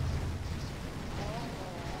 yeah.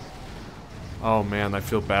 Oh man, I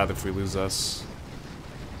feel bad if we lose this.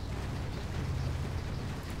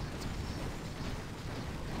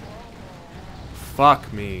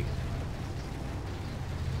 Fuck me.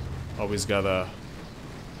 Always gotta...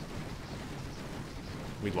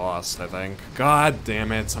 We lost, I think. God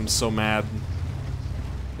damn it, I'm so mad.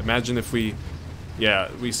 Imagine if we...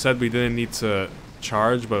 Yeah, we said we didn't need to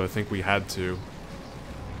charge, but I think we had to.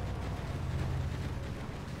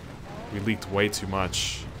 We leaked way too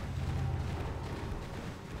much.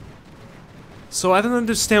 So I don't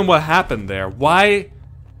understand what happened there. Why?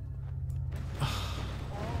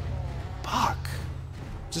 Fuck.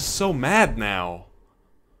 Just so mad now.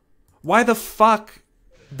 Why the fuck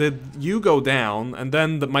did you go down and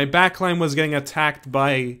then my backline was getting attacked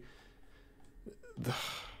by...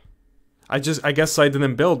 I guess I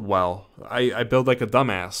didn't build well. I build like a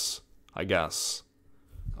dumbass, I guess.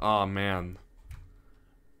 Oh man.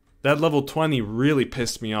 That level 20 really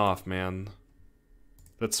pissed me off, man.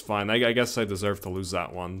 That's fine. I guess I deserve to lose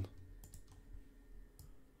that one.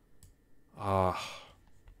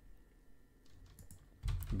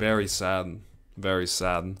 Very sad. Very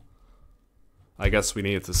sad. I guess we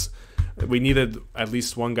needed to... We needed at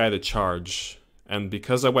least one guy to charge. And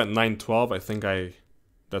because I went 9-12, I think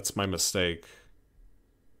that's my mistake.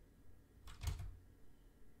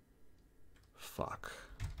 Fuck.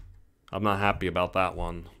 I'm not happy about that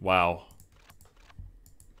one. Wow.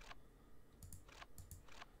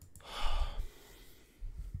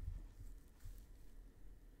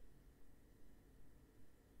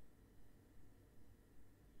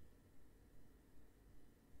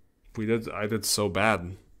 I did so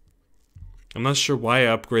bad. I'm not sure why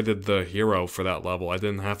I upgraded the hero for that level. I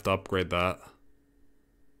didn't have to upgrade that.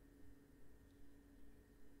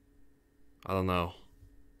 I don't know.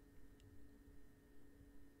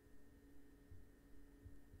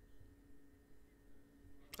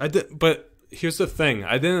 But here's the thing.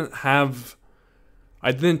 I didn't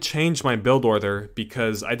change my build order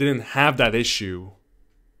because I didn't have that issue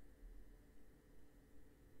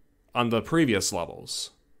on the previous levels.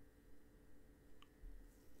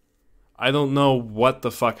 I don't know what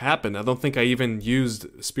the fuck happened. I don't think I even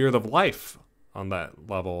used Spirit of Life on that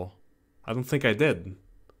level. I don't think I did.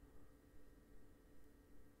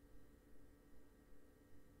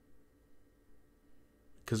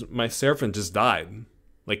 Because my Seraphim just died.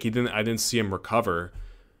 Like I didn't see him recover.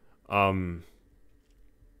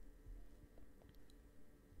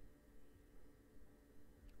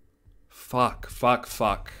 Fuck.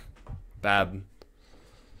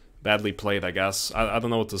 Badly played, I guess. I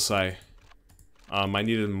don't know what to say. I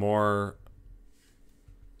needed more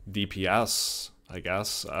DPS, I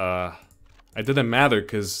guess. It didn't matter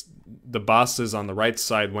because the bosses on the right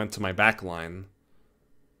side went to my back line.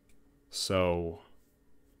 So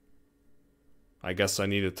I guess I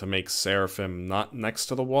needed to make Seraphim not next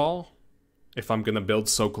to the wall. If I'm gonna build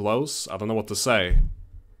so close, I don't know what to say.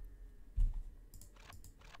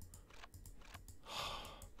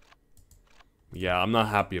 Yeah, I'm not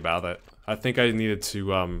happy about it. I think I needed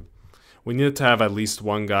to, we needed to have at least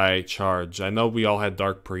one guy charge. I know we all had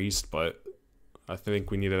Dark Priest, but I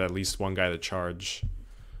think we needed at least one guy to charge.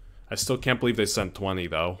 I still can't believe they sent 20,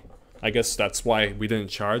 though. I guess that's why we didn't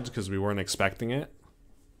charge, because we weren't expecting it.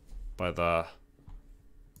 But,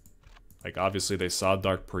 like, obviously they saw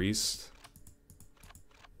Dark Priest.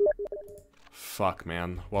 Fuck,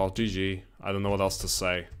 man. Well, GG. I don't know what else to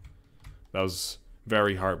say. That was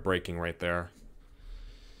very heartbreaking right there.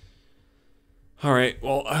 Alright,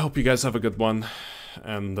 well, I hope you guys have a good one.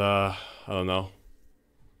 And, I don't know.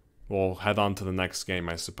 We'll head on to the next game,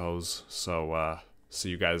 I suppose. So, see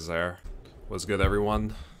you guys there. What's good,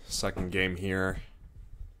 everyone? Second game here.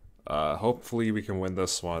 Hopefully we can win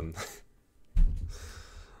this one. I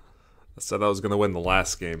said I was gonna win the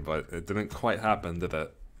last game, but it didn't quite happen, did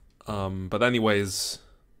it? But anyways,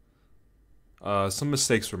 some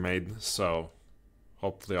mistakes were made, so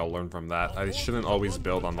hopefully I'll learn from that. I shouldn't always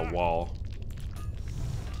build on the wall.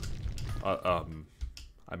 I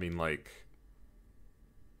mean, like,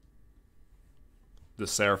 the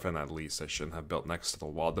Seraphim at least I shouldn't have built next to the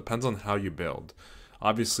wall. Depends on how you build.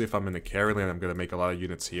 Obviously, if I'm in the carry lane, I'm going to make a lot of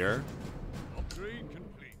units here.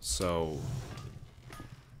 So...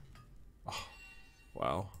 Oh,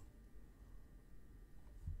 wow.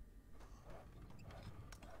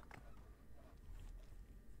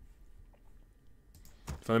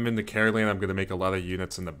 If I'm in the carry lane, I'm going to make a lot of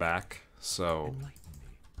units in the back. So...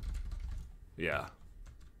 Yeah.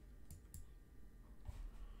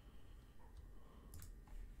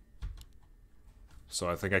 So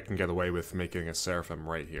I think I can get away with making a Seraphim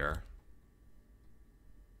right here.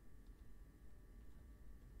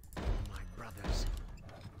 My brothers.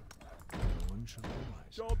 No one shall be wise.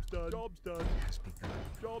 Job's done. Job's done. It has begun.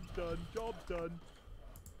 Job's done. Job's done.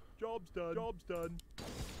 Job's done. Job's done.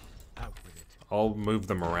 Out with it. I'll move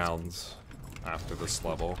them around after this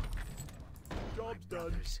level. Job's My done.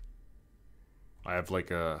 brothers. I have like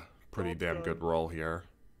a pretty damn good roll here.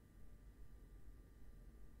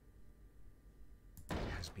 It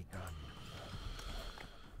has begun.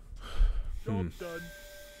 Job's done.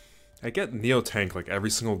 I get Neo Tank like every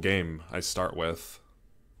single game I start with.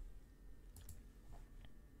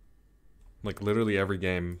 Like literally every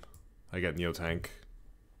game I get Neo Tank.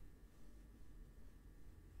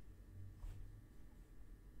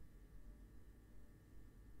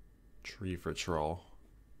 Tree for troll.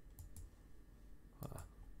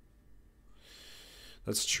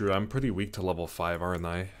 That's true. I'm pretty weak to level 5, aren't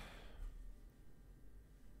I?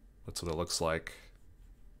 That's what it looks like.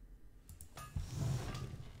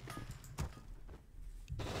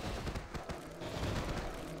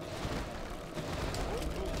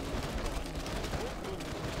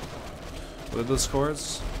 What are the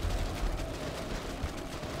scores?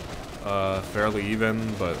 Fairly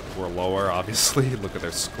even, but we're lower, obviously. Look at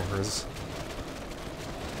their scores.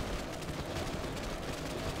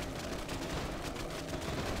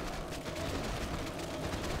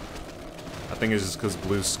 I think it's just because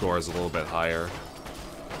Blue's score is a little bit higher.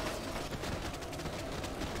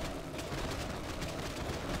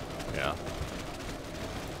 Yeah.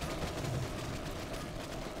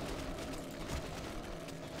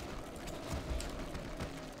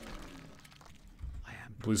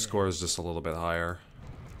 Blue's score is just a little bit higher.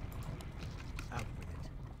 Out with it.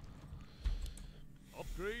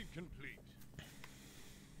 Upgrade complete.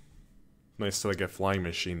 Nice to get Flying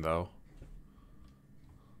Machine, though.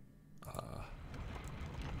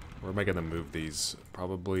 Where am I gonna move these?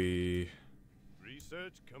 Probably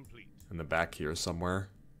Research complete. in the back here somewhere.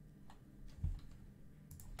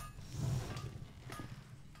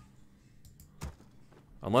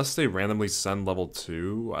 Unless they randomly send level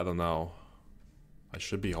 2, I don't know. I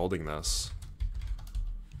should be holding this.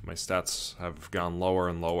 My stats have gone lower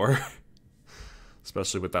and lower.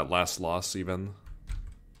 Especially with that last loss even.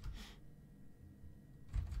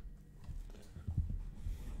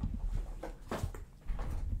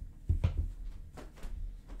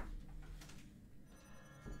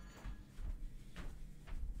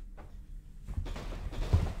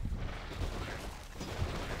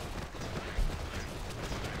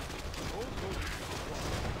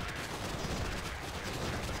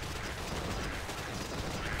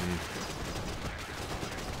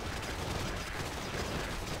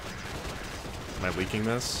 Am I leaking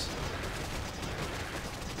this?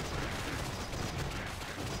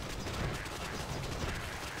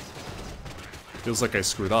 Feels like I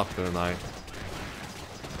screwed up, didn't I?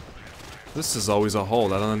 This is always a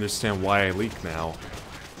hold. I don't understand why I leak now.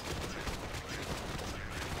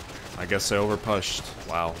 I guess I overpushed.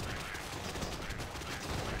 Wow.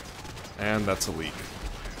 And that's a leak.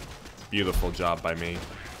 Beautiful job by me.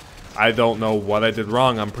 I don't know what I did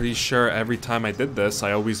wrong. I'm pretty sure every time I did this,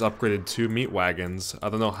 I always upgraded 2 meat wagons. I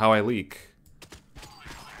don't know how I leak.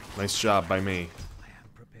 Nice job by me. I am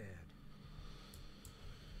prepared.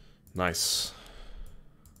 Nice.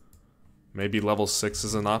 Maybe level 6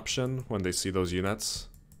 is an option when they see those units.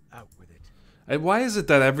 Out with it. And why is it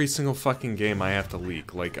that every single fucking game I have to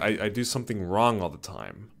leak? Like, I do something wrong all the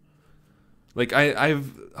time. Like,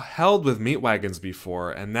 I've held with meat wagons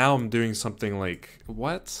before, and now I'm doing something like...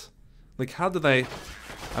 What? Like, how did I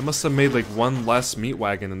must have made, like, 1 less meat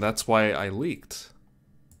wagon, and that's why I leaked.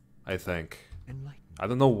 I think. Enlighten. I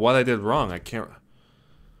don't know what I did wrong. I can't...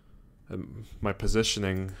 my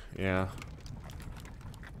positioning, yeah.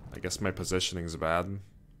 I guess my positioning's bad.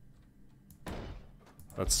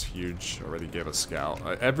 That's huge. Already gave a scout.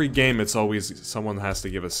 Every game, it's always someone has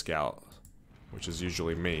to give a scout. Which is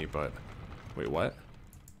usually me, but... Wait, what?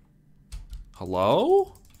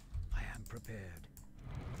 Hello? I am prepared.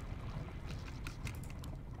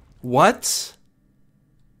 What?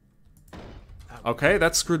 Okay,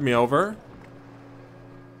 that screwed me over.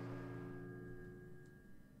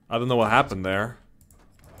 I don't know what happened there.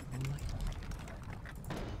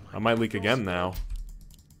 I might leak again now.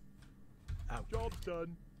 Job's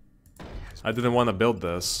done. I didn't want to build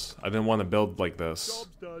this. I didn't want to build like this.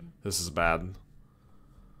 Job's done. This is bad.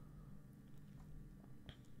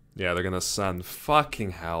 Yeah, they're gonna send.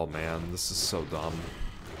 Fucking hell, man. This is so dumb.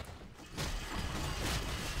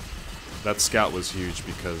 That scout was huge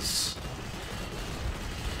because...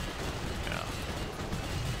 yeah.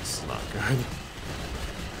 This is not good.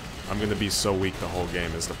 I'm gonna be so weak the whole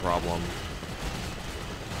game is the problem.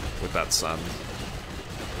 With that send.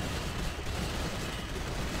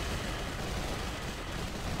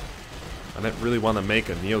 I didn't really want to make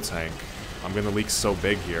a Neo-Tank. I'm gonna leak so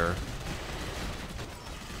big here.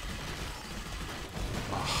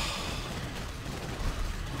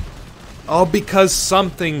 Oh, because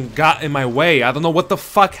something got in my way. I don't know what the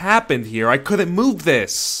fuck happened here. I couldn't move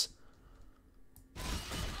this.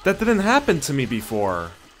 That didn't happen to me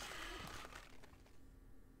before.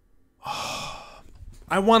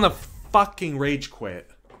 I want to fucking rage quit.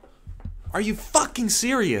 Are you fucking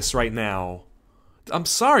serious right now? I'm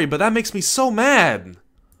sorry, but that makes me so mad.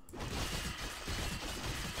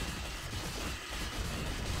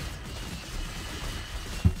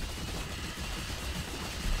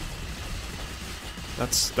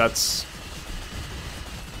 That's...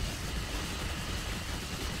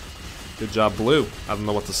 Good job, Blue. I don't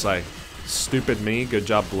know what to say. Stupid me, good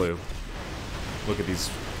job, Blue. Look at these...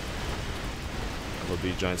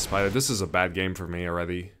 LOD Giant Spider. This is a bad game for me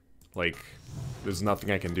already. Like, there's nothing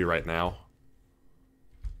I can do right now.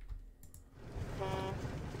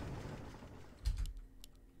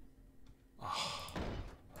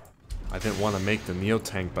 I didn't want to make the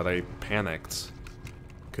Neo-Tank, but I panicked.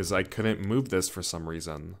 Because I couldn't move this for some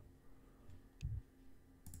reason.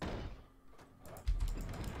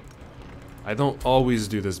 I don't always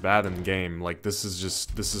do this bad in game. Like, this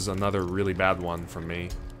is another really bad one from me.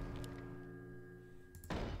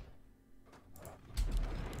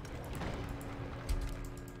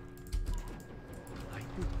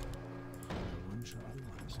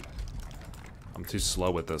 I'm too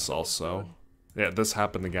slow with this also. Yeah, this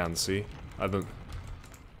happened again, see? This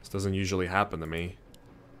doesn't usually happen to me.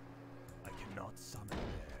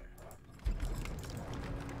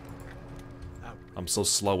 I'm so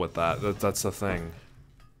slow with that. That's the thing.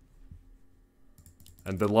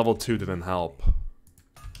 And the level 2 didn't help.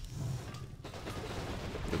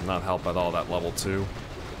 Did not help at all, that level 2.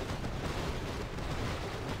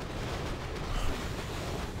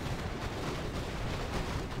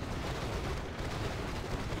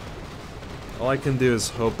 All I can do is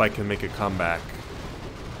hope I can make a comeback.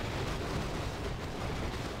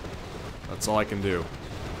 That's all I can do.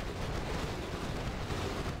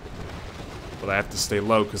 But I have to stay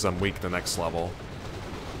low because I'm weak the next level.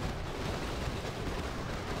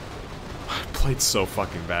 I played so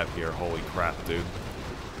fucking bad here, holy crap, dude.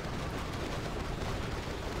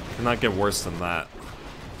 Cannot get worse than that.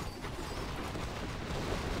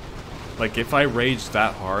 Like, if I rage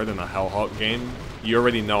that hard in a HellHalt game, you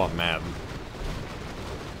already know I'm mad.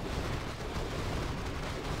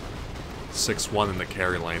 6-1 in the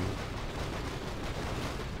carry lane.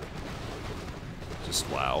 Just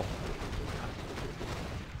wow.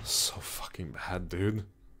 So fucking bad, dude.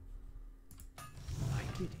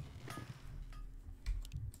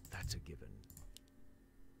 That's a given.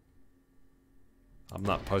 I'm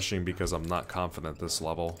not pushing because I'm not confident this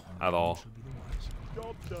level at all.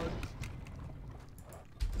 Job done.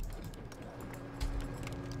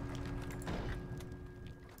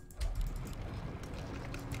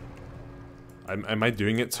 Am I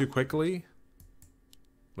doing it too quickly?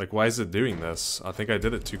 Like, why is it doing this? I think I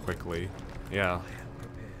did it too quickly. Yeah.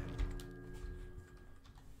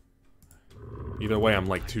 Either way, I'm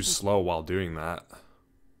like too slow while doing that.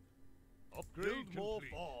 Upgrade more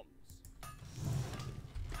farms.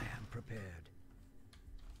 I am prepared.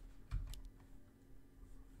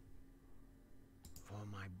 For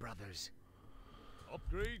my brothers.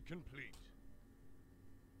 Upgrade complete.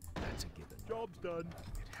 That's a given. Job's done.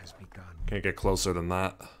 It has begun. Can't get closer than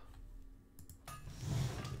that.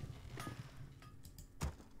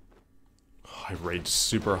 Oh, I raged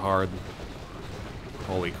super hard.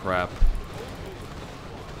 Holy crap.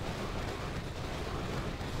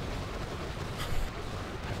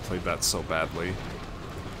 I played that so badly.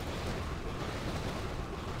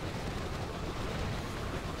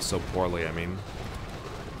 So poorly, I mean.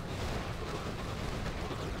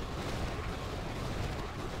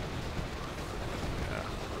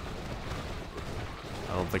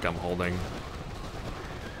 I don't think I'm holding.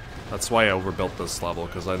 That's why I overbuilt this level,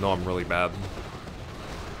 because I know I'm really bad.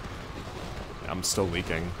 I'm still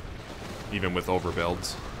leaking, even with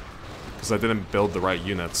overbuilds. Because I didn't build the right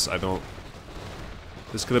units. I don't...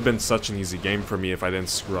 This could have been such an easy game for me if I didn't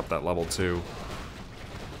screw up that level 2.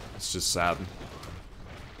 It's just sad.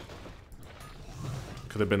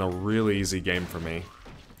 Could have been a really easy game for me.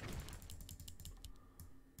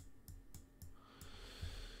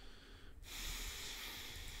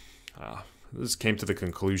 This came to the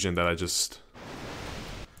conclusion that I'm just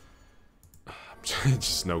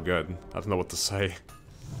no good. I don't know what to say.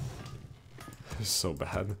 It's so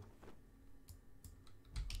bad.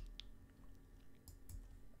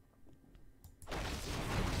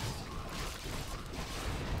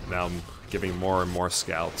 Now I'm giving more and more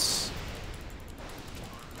scouts.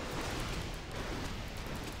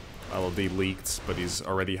 LOD leaked, but he's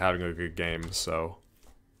already having a good game, so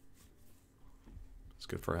it's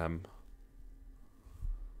good for him.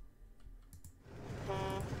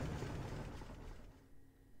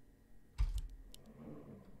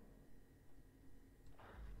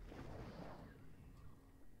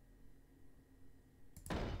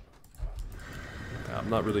 I'm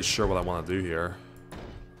not really sure what I want to do here.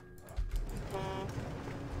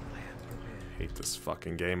 Hate this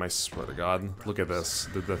fucking game, I swear to God. Look at this.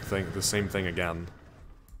 The same thing again.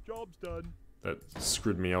 Job's done. That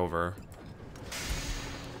screwed me over.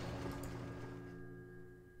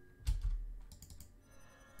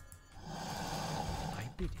 I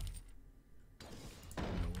bid you.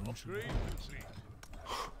 No one should Upgrade complete.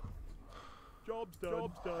 Job's done.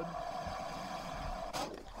 Job's done.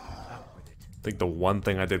 out with it. I think the one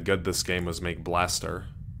thing I did good this game was make Blaster.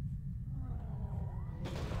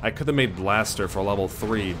 I could have made Blaster for level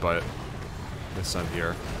 3, but this end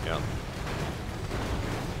here, yeah.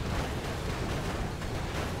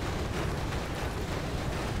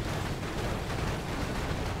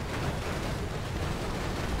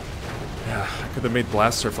 Yeah, I could have made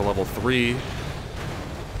Blaster for level 3.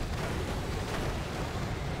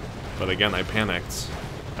 But again, I panicked.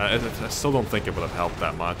 I still don't think it would have helped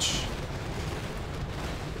that much.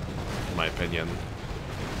 In my opinion.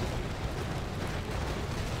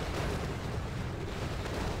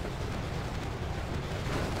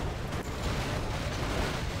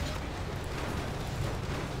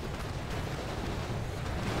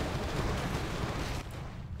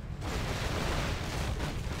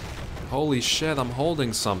 Holy shit, I'm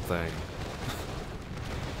holding something.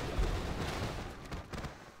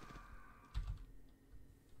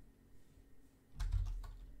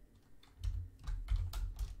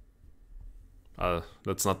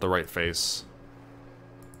 That's not the right face.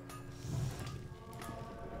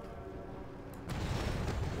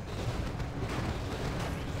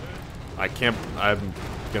 I'm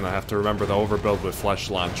gonna have to remember to overbuild with Flesh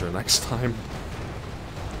Launcher next time.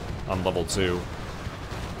 On level 2.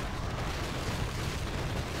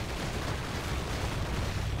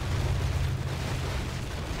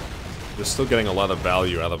 They're still getting a lot of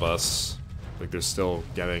value out of us. Like, they're still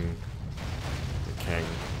getting the king.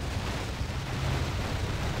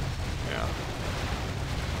 Yeah.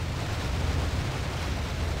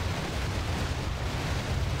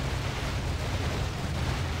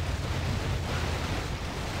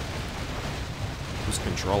 Who's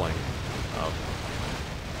controlling? Oh.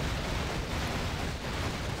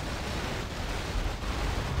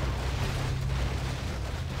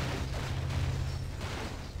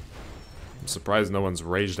 I'm surprised no one's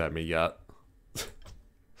raged at me yet. For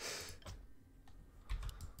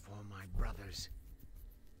my brothers.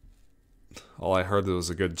 All I heard was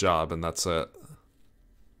a good job, and that's it.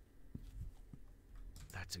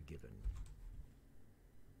 That's a given.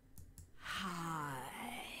 Hi.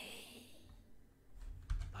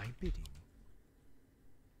 My bidding.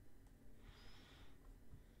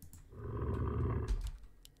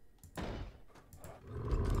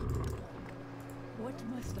 What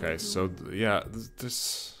must I Okay, do? so yeah,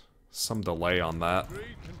 there's some delay on that.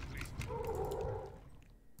 Upgrade complete.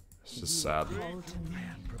 It's just sad. Call to me.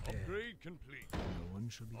 Upgrade complete. No one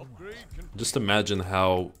should be the Upgrade wiser. complete. Just imagine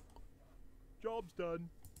how... Job's done.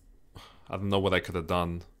 I don't know what I could have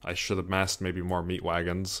done. I should have massed maybe more meat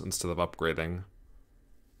wagons instead of upgrading.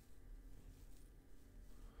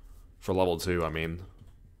 For level 2, I mean.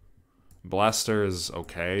 Blaster is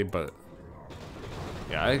okay, but...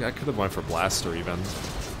 Yeah, I could have went for Blaster even.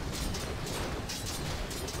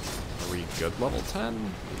 Are we good level 10? We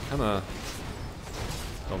kinda...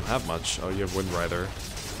 don't have much. Oh, you have Wind Rider.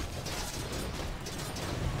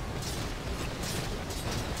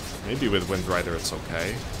 Maybe with Wind Rider it's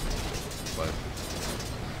okay. But...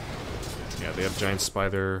 yeah, they have Giant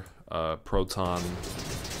Spider, Proton.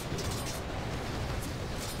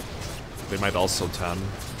 They might also 10.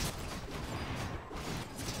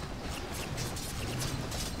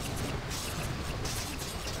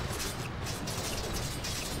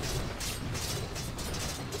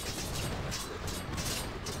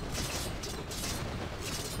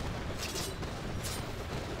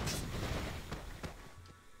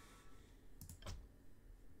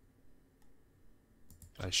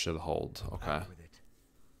 I should hold. Okay. Out with it.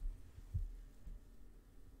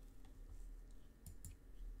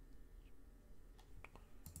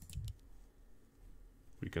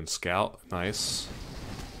 We can scout. Nice.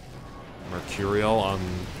 Mercurial on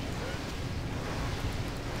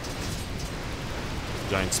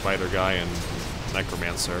giant spider guy and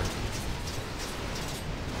necromancer.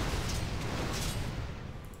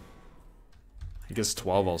 I guess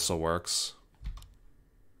 12 also works.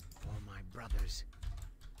 For my brothers.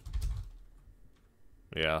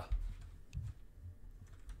 Yeah.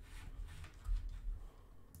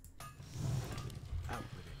 Out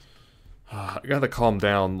with it. I gotta calm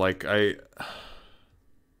down. Like I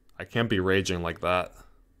can't be raging like that.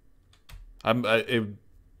 Upgrade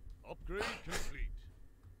complete.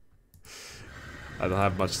 I don't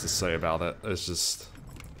have much to say about it. It's just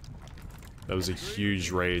that was a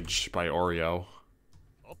huge rage by Oreo.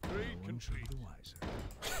 Upgrade No one shall be complete. the wiser.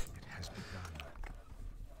 It has begun.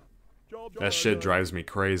 Job That shit done. drives me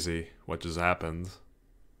crazy. What just happened?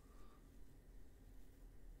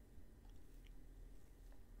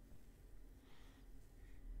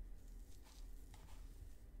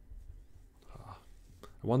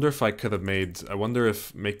 I wonder if I could have made... I wonder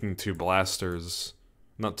if making 2 blasters...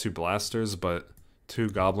 Not 2 blasters, but 2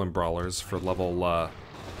 goblin brawlers for level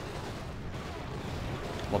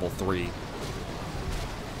 3.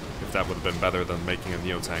 If that would have been better than making a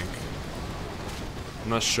Neo-Tank. I'm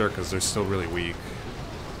not sure because they're still really weak.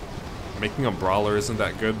 Making a brawler isn't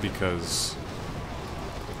that good because...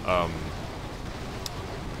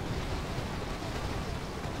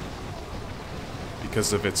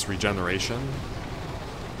 because of its regeneration.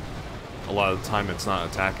 A lot of the time it's not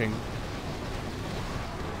attacking.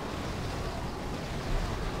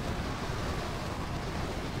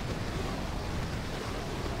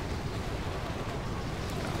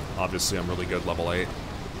 Obviously I'm really good level 8,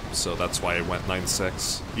 so that's why I went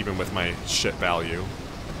 9-6, even with my shit value.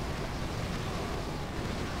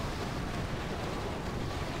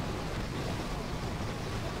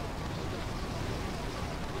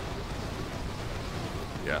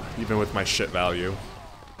 Yeah, even with my shit value,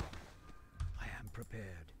 I am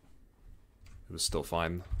prepared. it was still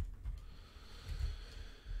fine.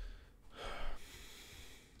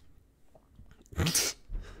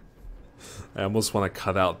 I almost want to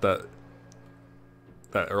cut out that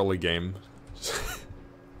early game.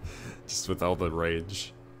 Just with all the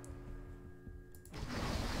rage.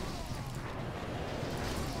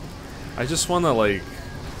 I just want to, like...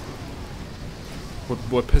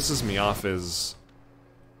 What pisses me off is...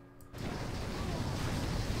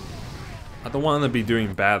 I don't want to be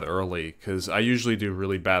doing bad early, because I usually do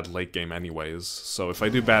really bad late game anyways. So if I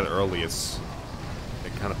do bad early, it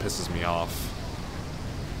kind of pisses me off.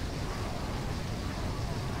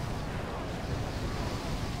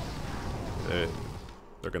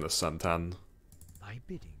 They're gonna suntan. By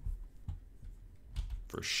bidding.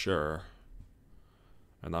 For sure.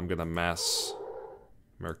 And I'm gonna mass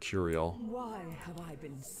Mercurial Why have I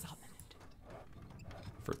been summoned?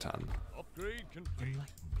 for 10. Upgrade complete.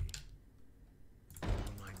 Enlighten me. For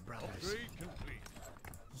my brothers. Upgrade complete.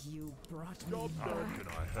 You brought me Job back. done. Can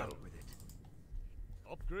I Out help? with it.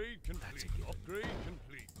 Upgrade That's a complete. given. Upgrade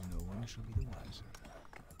complete. No one shall be the wiser.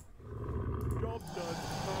 Job done.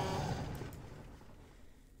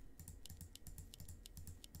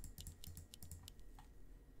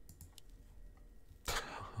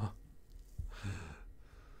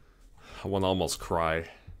 I want to almost cry.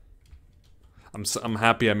 I'm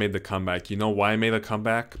happy I made the comeback. You know why I made a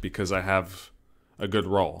comeback? Because I have a good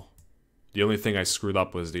roll. The only thing I screwed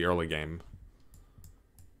up was the early game.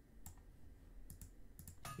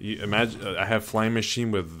 You imagine I have Flying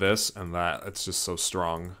Machine with this and that. It's just so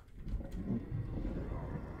strong.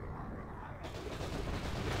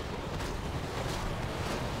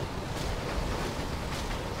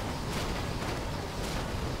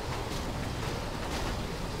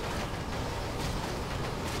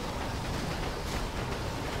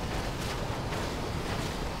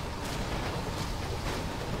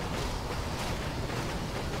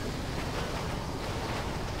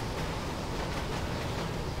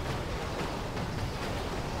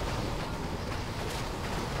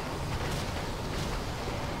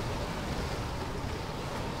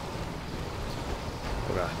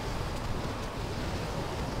 Okay.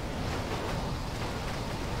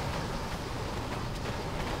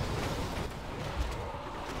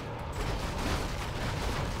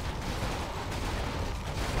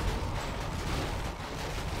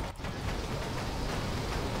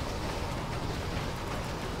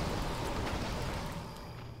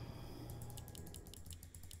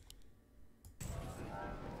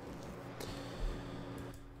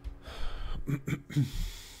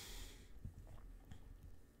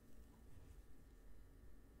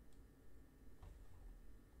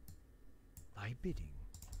 My bidding,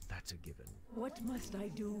 that's a given. What must I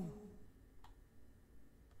do?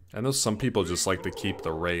 I know some people just like to keep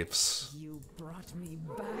the wraiths. You brought me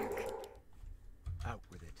back. Out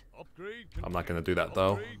with it. Upgrade I'm not gonna do that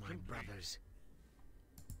though. My brothers.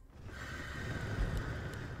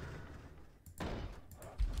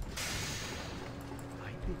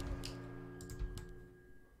 My bidding.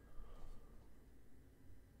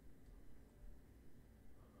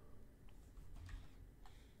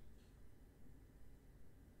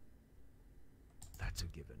 That's a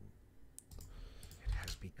given. It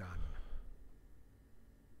has begun.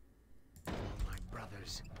 For my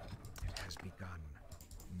brothers, it has begun.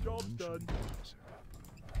 Job's done.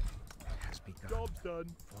 It has begun. Job's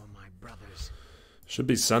done. For my brothers. Should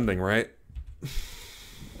be sending, right?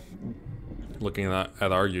 Looking at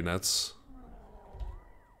our units.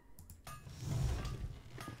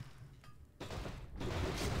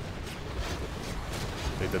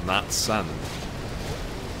 They did not send.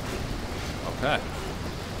 Okay.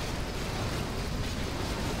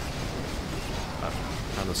 That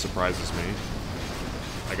kind of surprises me.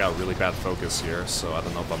 I got really bad focus here, so I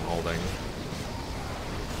don't know if I'm holding.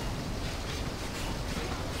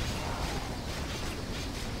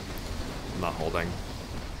 I'm not holding.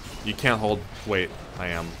 You can't hold. Wait, I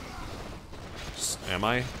am. Am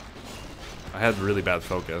I? I had really bad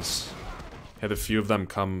focus. Had a few of them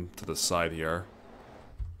come to the side here.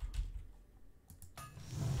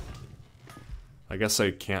 I guess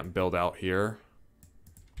I can't build out here.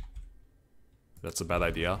 That's a bad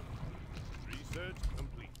idea. Research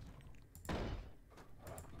complete.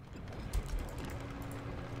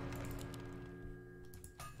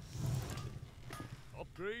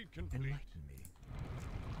 Upgrade complete. Enlighten me.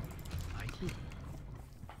 I bid.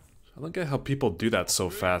 I don't get how people do that so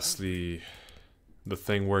fast. The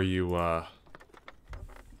thing where you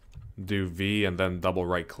do V and then double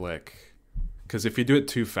right click. Because if you do it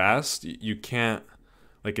too fast, you can't,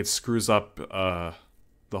 like, it screws up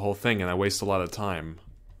the whole thing and I waste a lot of time.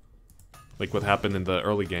 Like what happened in the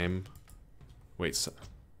early game. Wait,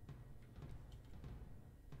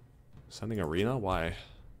 sending arena? Why?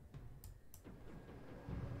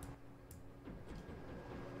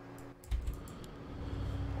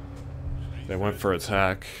 They went for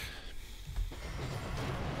attack.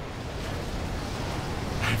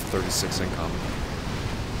 I have 36 income.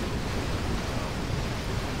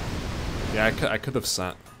 Yeah, I could have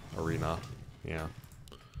sent arena. Yeah.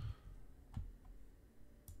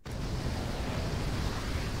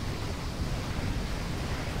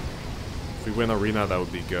 If we win arena, that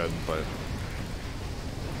would be good, but I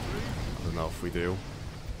don't know if we do.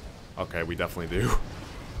 Okay, we definitely do.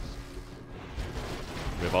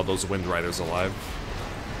 We have all those Wind Riders alive.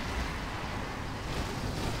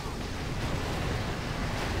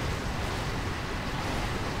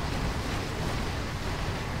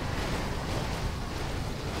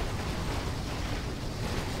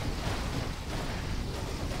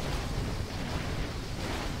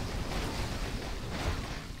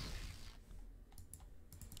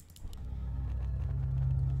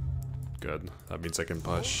 Good. That means I can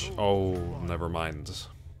push. Oh, never mind.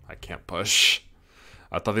 I can't push.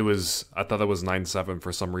 I thought it was 9-7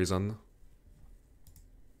 for some reason.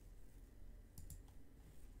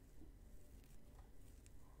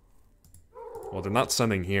 Well, they're not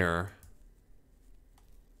sending here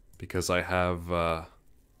because I have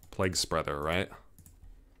Plague Spreader, right?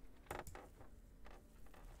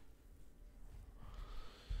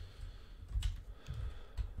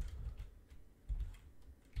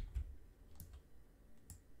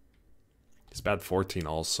 He's bad 14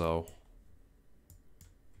 also.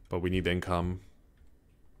 But we need income.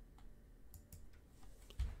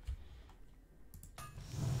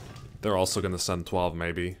 They're also gonna send 12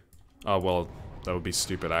 maybe. Oh well, that would be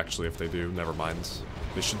stupid actually if they do. Never mind.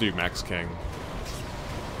 They should do Max King.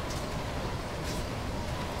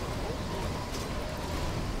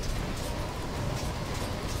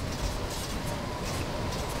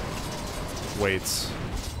 Wait.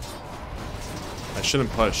 I shouldn't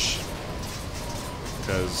push.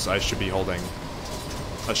 Because I should be holding.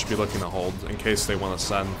 I should be looking to hold in case they want to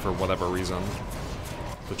send for whatever reason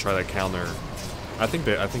to try to counter. I think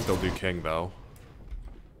they'll do King though.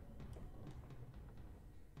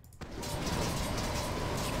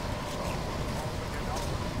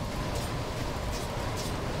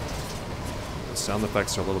 The sound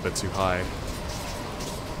effects are a little bit too high.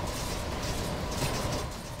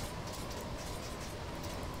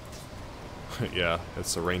 Yeah,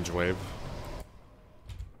 it's a range wave.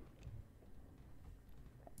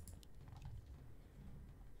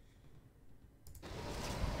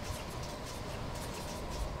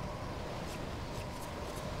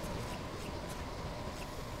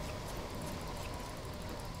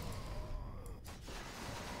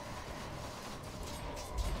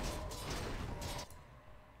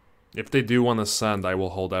 If they do want to send, I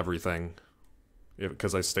will hold everything.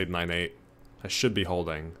 Because I stayed 9-8. I should be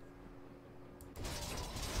holding.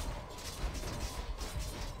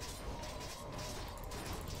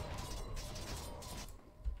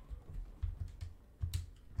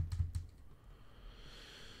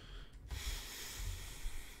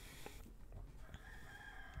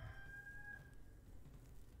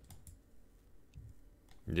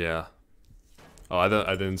 Yeah. Oh, I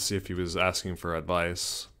didn't see if he was asking for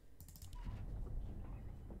advice.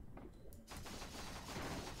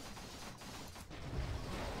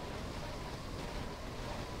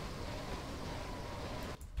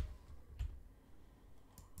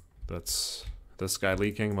 That's this guy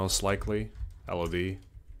leaking, most likely. LOD.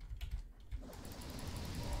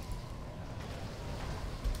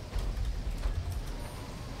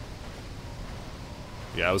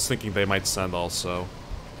 Yeah, I was thinking they might send also.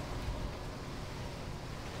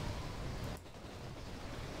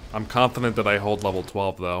 I'm confident that I hold level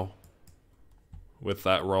 12 though. With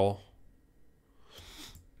that roll.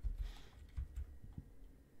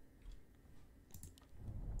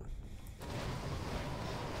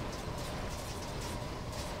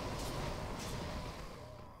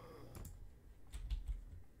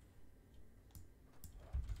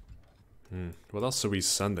 What else are we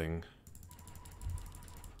sending?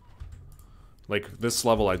 Like, this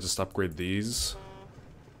level I just upgrade these.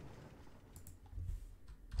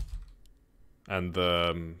 And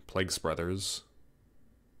the Plague Spreaders.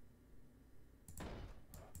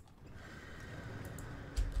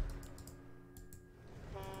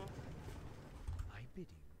 I bid you.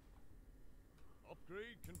 Upgrade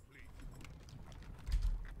complete.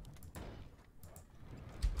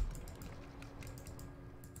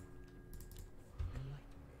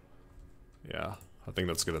 Yeah, I think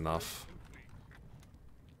that's good enough.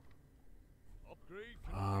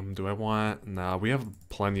 Do I want... Nah, we have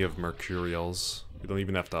plenty of Mercurials. We don't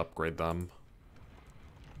even have to upgrade them.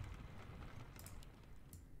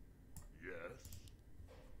 Yes.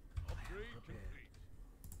 Upgrade complete.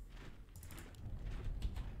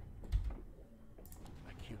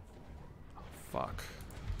 Oh, fuck.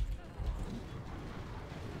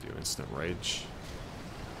 Do instant rage.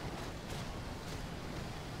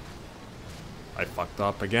 I fucked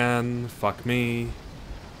up again. Fuck me.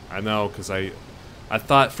 I know, because I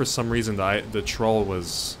thought for some reason the troll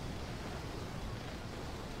was...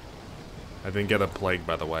 I didn't get a plague,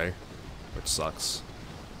 by the way, which sucks.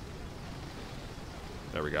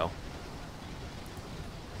 There we go.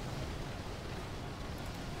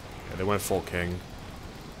 Yeah, they went full king.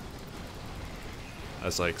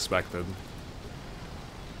 As I expected.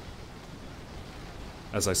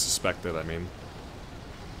 As I suspected, I mean.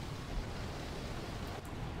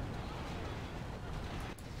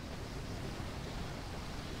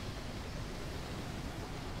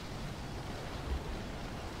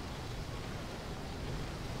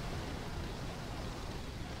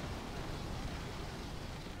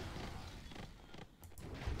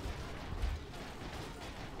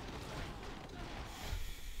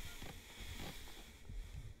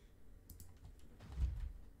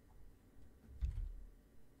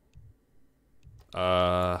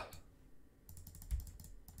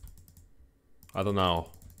 I don't know.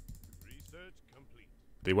 Research complete.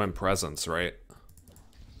 They went presents, right?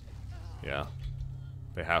 Yeah.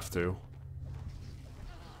 They have to.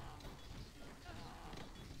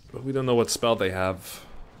 But we don't know what spell they have.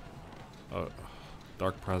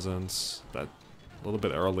 Dark Presence. That a little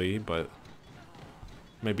bit early, but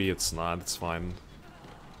maybe it's not. It's fine.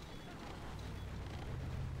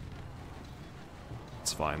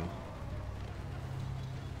 It's fine.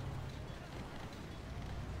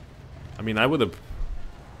 I mean, I would have...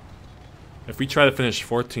 If we try to finish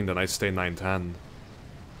 14, then I stay 9-10.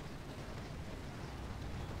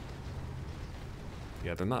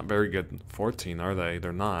 Yeah, they're not very good 14, are they?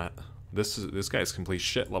 They're not. This guy's complete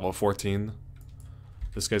shit, level 14.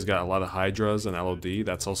 This guy's got a lot of Hydras and LOD.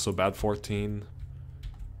 That's also bad 14.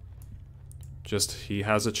 Just, he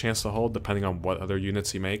has a chance to hold depending on what other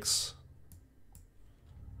units he makes.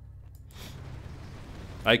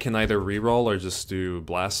 I can either reroll or just do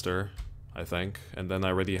Blaster, I think. And then I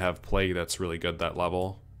already have Plague that's really good that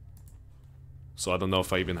level. So I don't know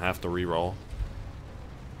if I even have to reroll.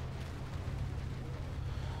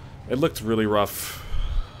 It looked really rough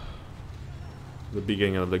at the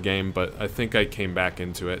beginning of the game, but I think I came back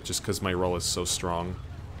into it just because my roll is so strong.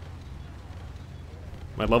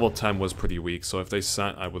 My level 10 was pretty weak, so if they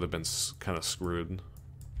sent, I would have been kind of screwed.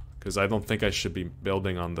 Because I don't think I should be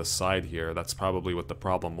building on the side here. That's probably what the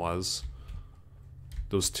problem was.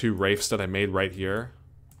 Those two Wraiths that I made right here.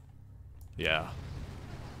 Yeah.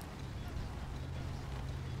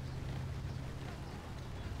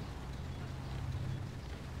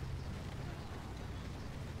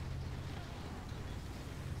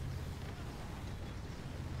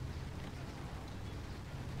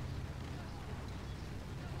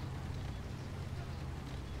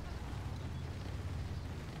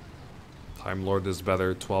 Time Lord is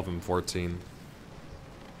better, 12 and 14.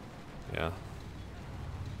 Yeah.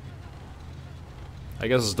 I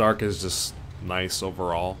guess Dark is just nice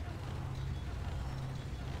overall.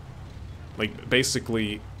 Like,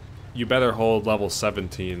 basically, you better hold level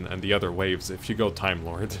 17 and the other waves if you go Time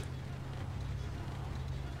Lord.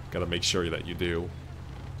 Gotta make sure that you do.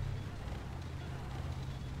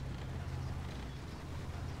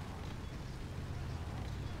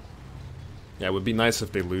 Yeah, it would be nice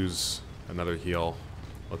if they lose another heal.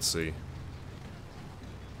 Let's see.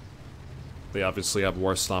 They obviously have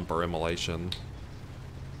War Stomp or Immolation.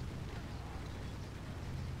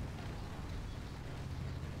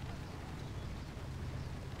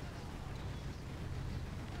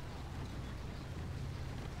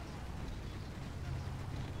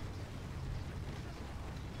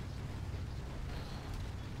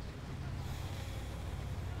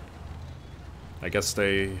 I guess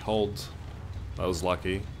they hold. That was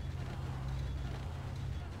lucky.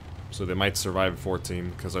 So they might survive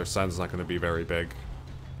 14, because our send's not going to be very big.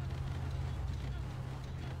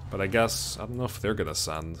 But I guess, I don't know if they're going to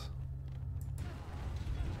send.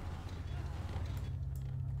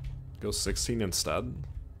 Go 16 instead?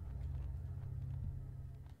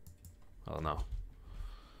 I don't know.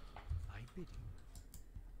 I bid you.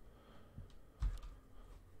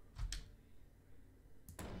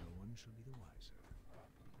 No one shall be the wiser.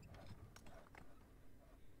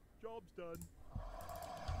 Job's done.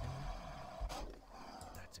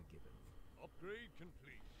 That's a given. Upgrade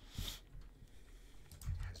complete. It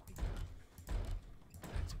has begun.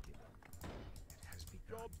 That's a given. It has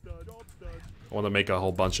begun. Job's done. Job's done. I want to make a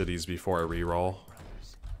whole bunch of these before I reroll.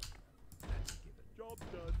 Brothers. That's a given. Job's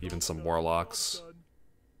done. Even Job's some done. Warlocks.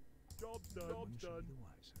 Job's done. No one Job's shall done. be the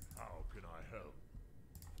wiser. How can I help?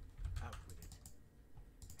 Out with it.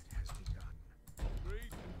 It has begun.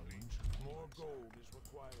 Upgrade complete. More gold is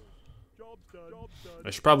required. Job's done. Job's done. I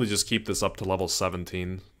should probably just keep this up to level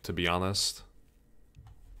 17, to be honest.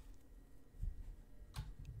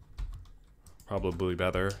 Probably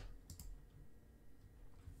better.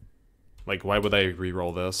 Like, why would I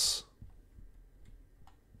reroll this?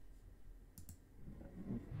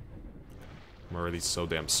 I'm already so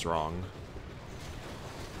damn strong.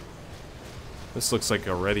 This looks like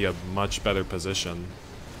already a much better position.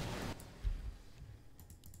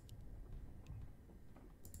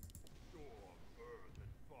 Storm, earth,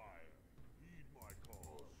 and fire. Heed my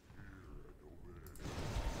call.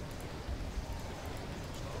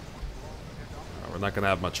 We're not gonna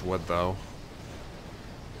have much wood though.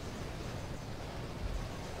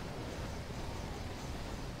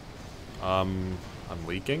 I'm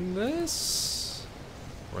leaking this?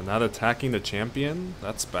 We're not attacking the champion?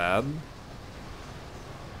 That's bad.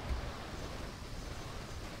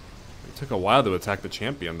 It took a while to attack the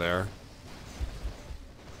champion there.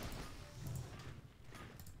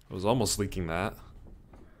 I was almost leaking that,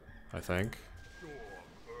 I think. Storm,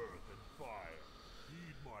 earth, and fire.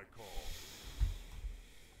 Heed my call.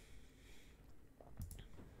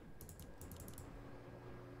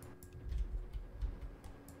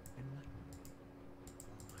 Enlighten me,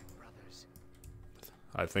 all my brothers.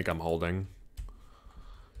 I think I'm holding.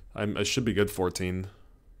 I should be good 14.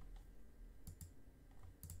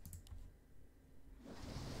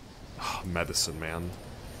 Oh, medicine, man.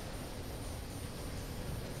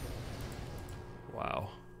 Wow.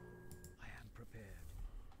 I am prepared.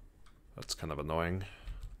 That's kind of annoying.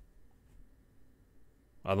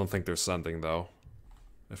 I don't think they're sending, though,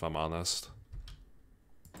 if I'm honest.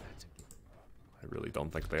 That's a given. I really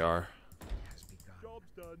don't think they are. It has begun.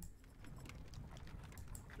 Job's done.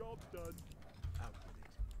 Job's done. Out with it.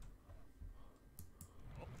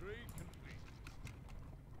 Upgrade complete.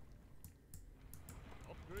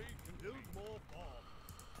 Upgrade can build more farms.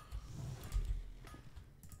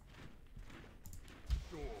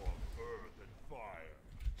 Storm, earth, and fire.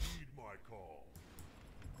 Heed my call.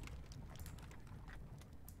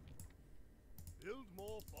 Build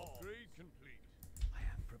more farms. Upgrade complete. I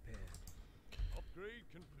am prepared. Upgrade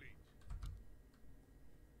complete.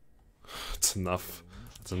 It's enough.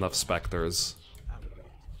 It's enough specters. Out with it.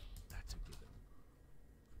 That's a given.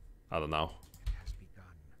 I don't know. It has begun.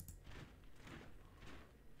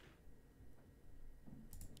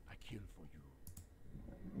 I kill for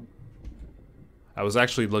you. I was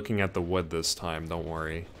actually looking at the wood this time, don't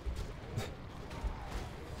worry.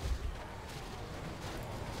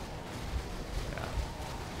 Yeah.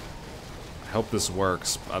 I hope this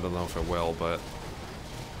works. I don't know if it will, but...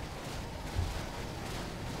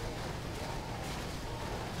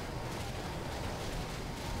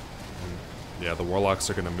 Yeah, the Warlocks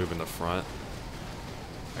are gonna move in the front.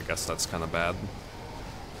 I guess that's kind of bad.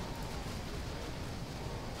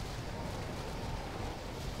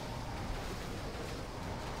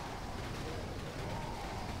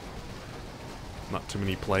 Not too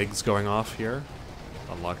many plagues going off here.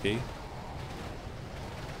 Unlucky.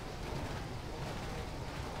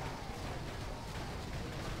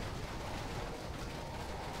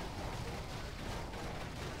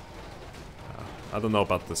 I don't know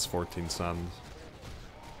about this 14 send.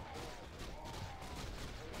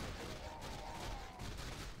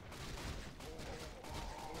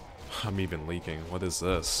 I'm even leaking. What is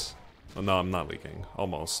this? Oh, no, I'm not leaking.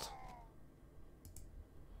 Almost.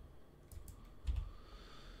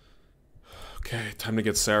 Okay, time to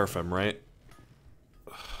get Seraphim, right?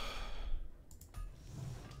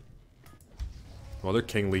 Well, they're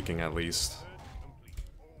king leaking at least.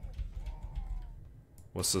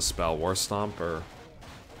 What's this spell? War Stomp or...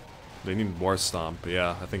 They need War Stomp.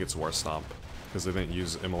 Yeah, I think it's War Stomp. Because they didn't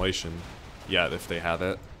use Immolation yet if they had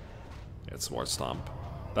it. It's War Stomp.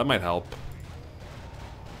 That might help.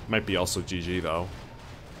 Might be also GG though.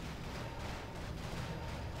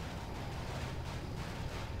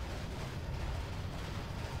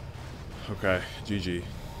 Okay, GG.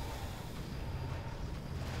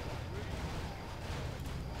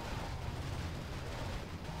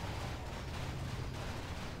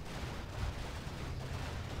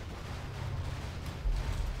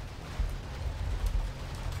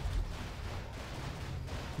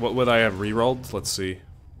 What would I have rerolled? Let's see.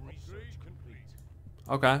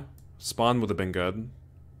 Okay. Spawn would have been good.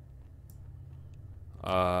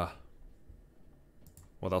 What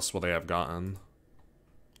else would I have gotten?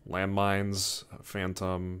 Landmines,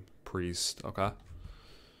 Phantom, Priest. Okay.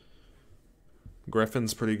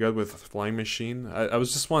 Griffin's pretty good with Flying Machine. I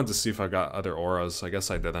was just wanted to see if I got other auras. I guess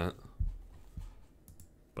I didn't.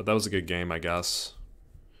 But that was a good game, I guess.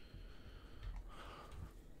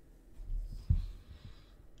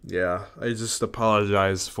 Yeah, I just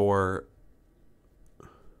apologize for...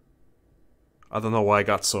 I don't know why I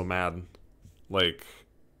got so mad. Like...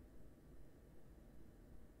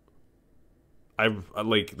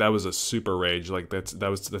 like, that was a super rage. Like,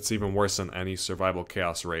 that's even worse than any survival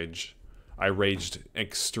chaos rage. I raged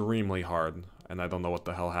extremely hard, and I don't know what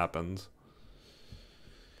the hell happened.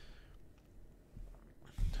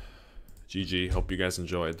 GG, hope you guys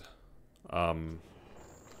enjoyed. I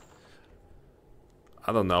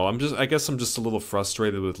don't know. I guess I'm just a little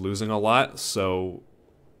frustrated with losing a lot. So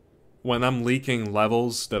when I'm leaking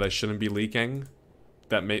levels that I shouldn't be leaking,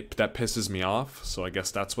 that pisses me off. So I guess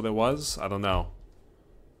that's what it was. I don't know.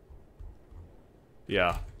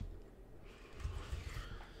 Yeah.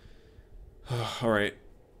 All right.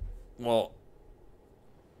 Well,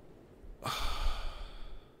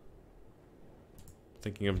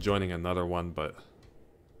 thinking of joining another one, but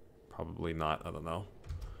probably not. I don't know.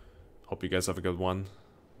 Hope you guys have a good one.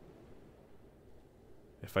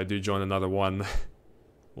 If I do join another one,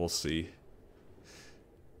 we'll see.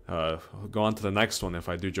 We'll go on to the next one if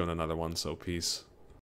I do join another one, so peace.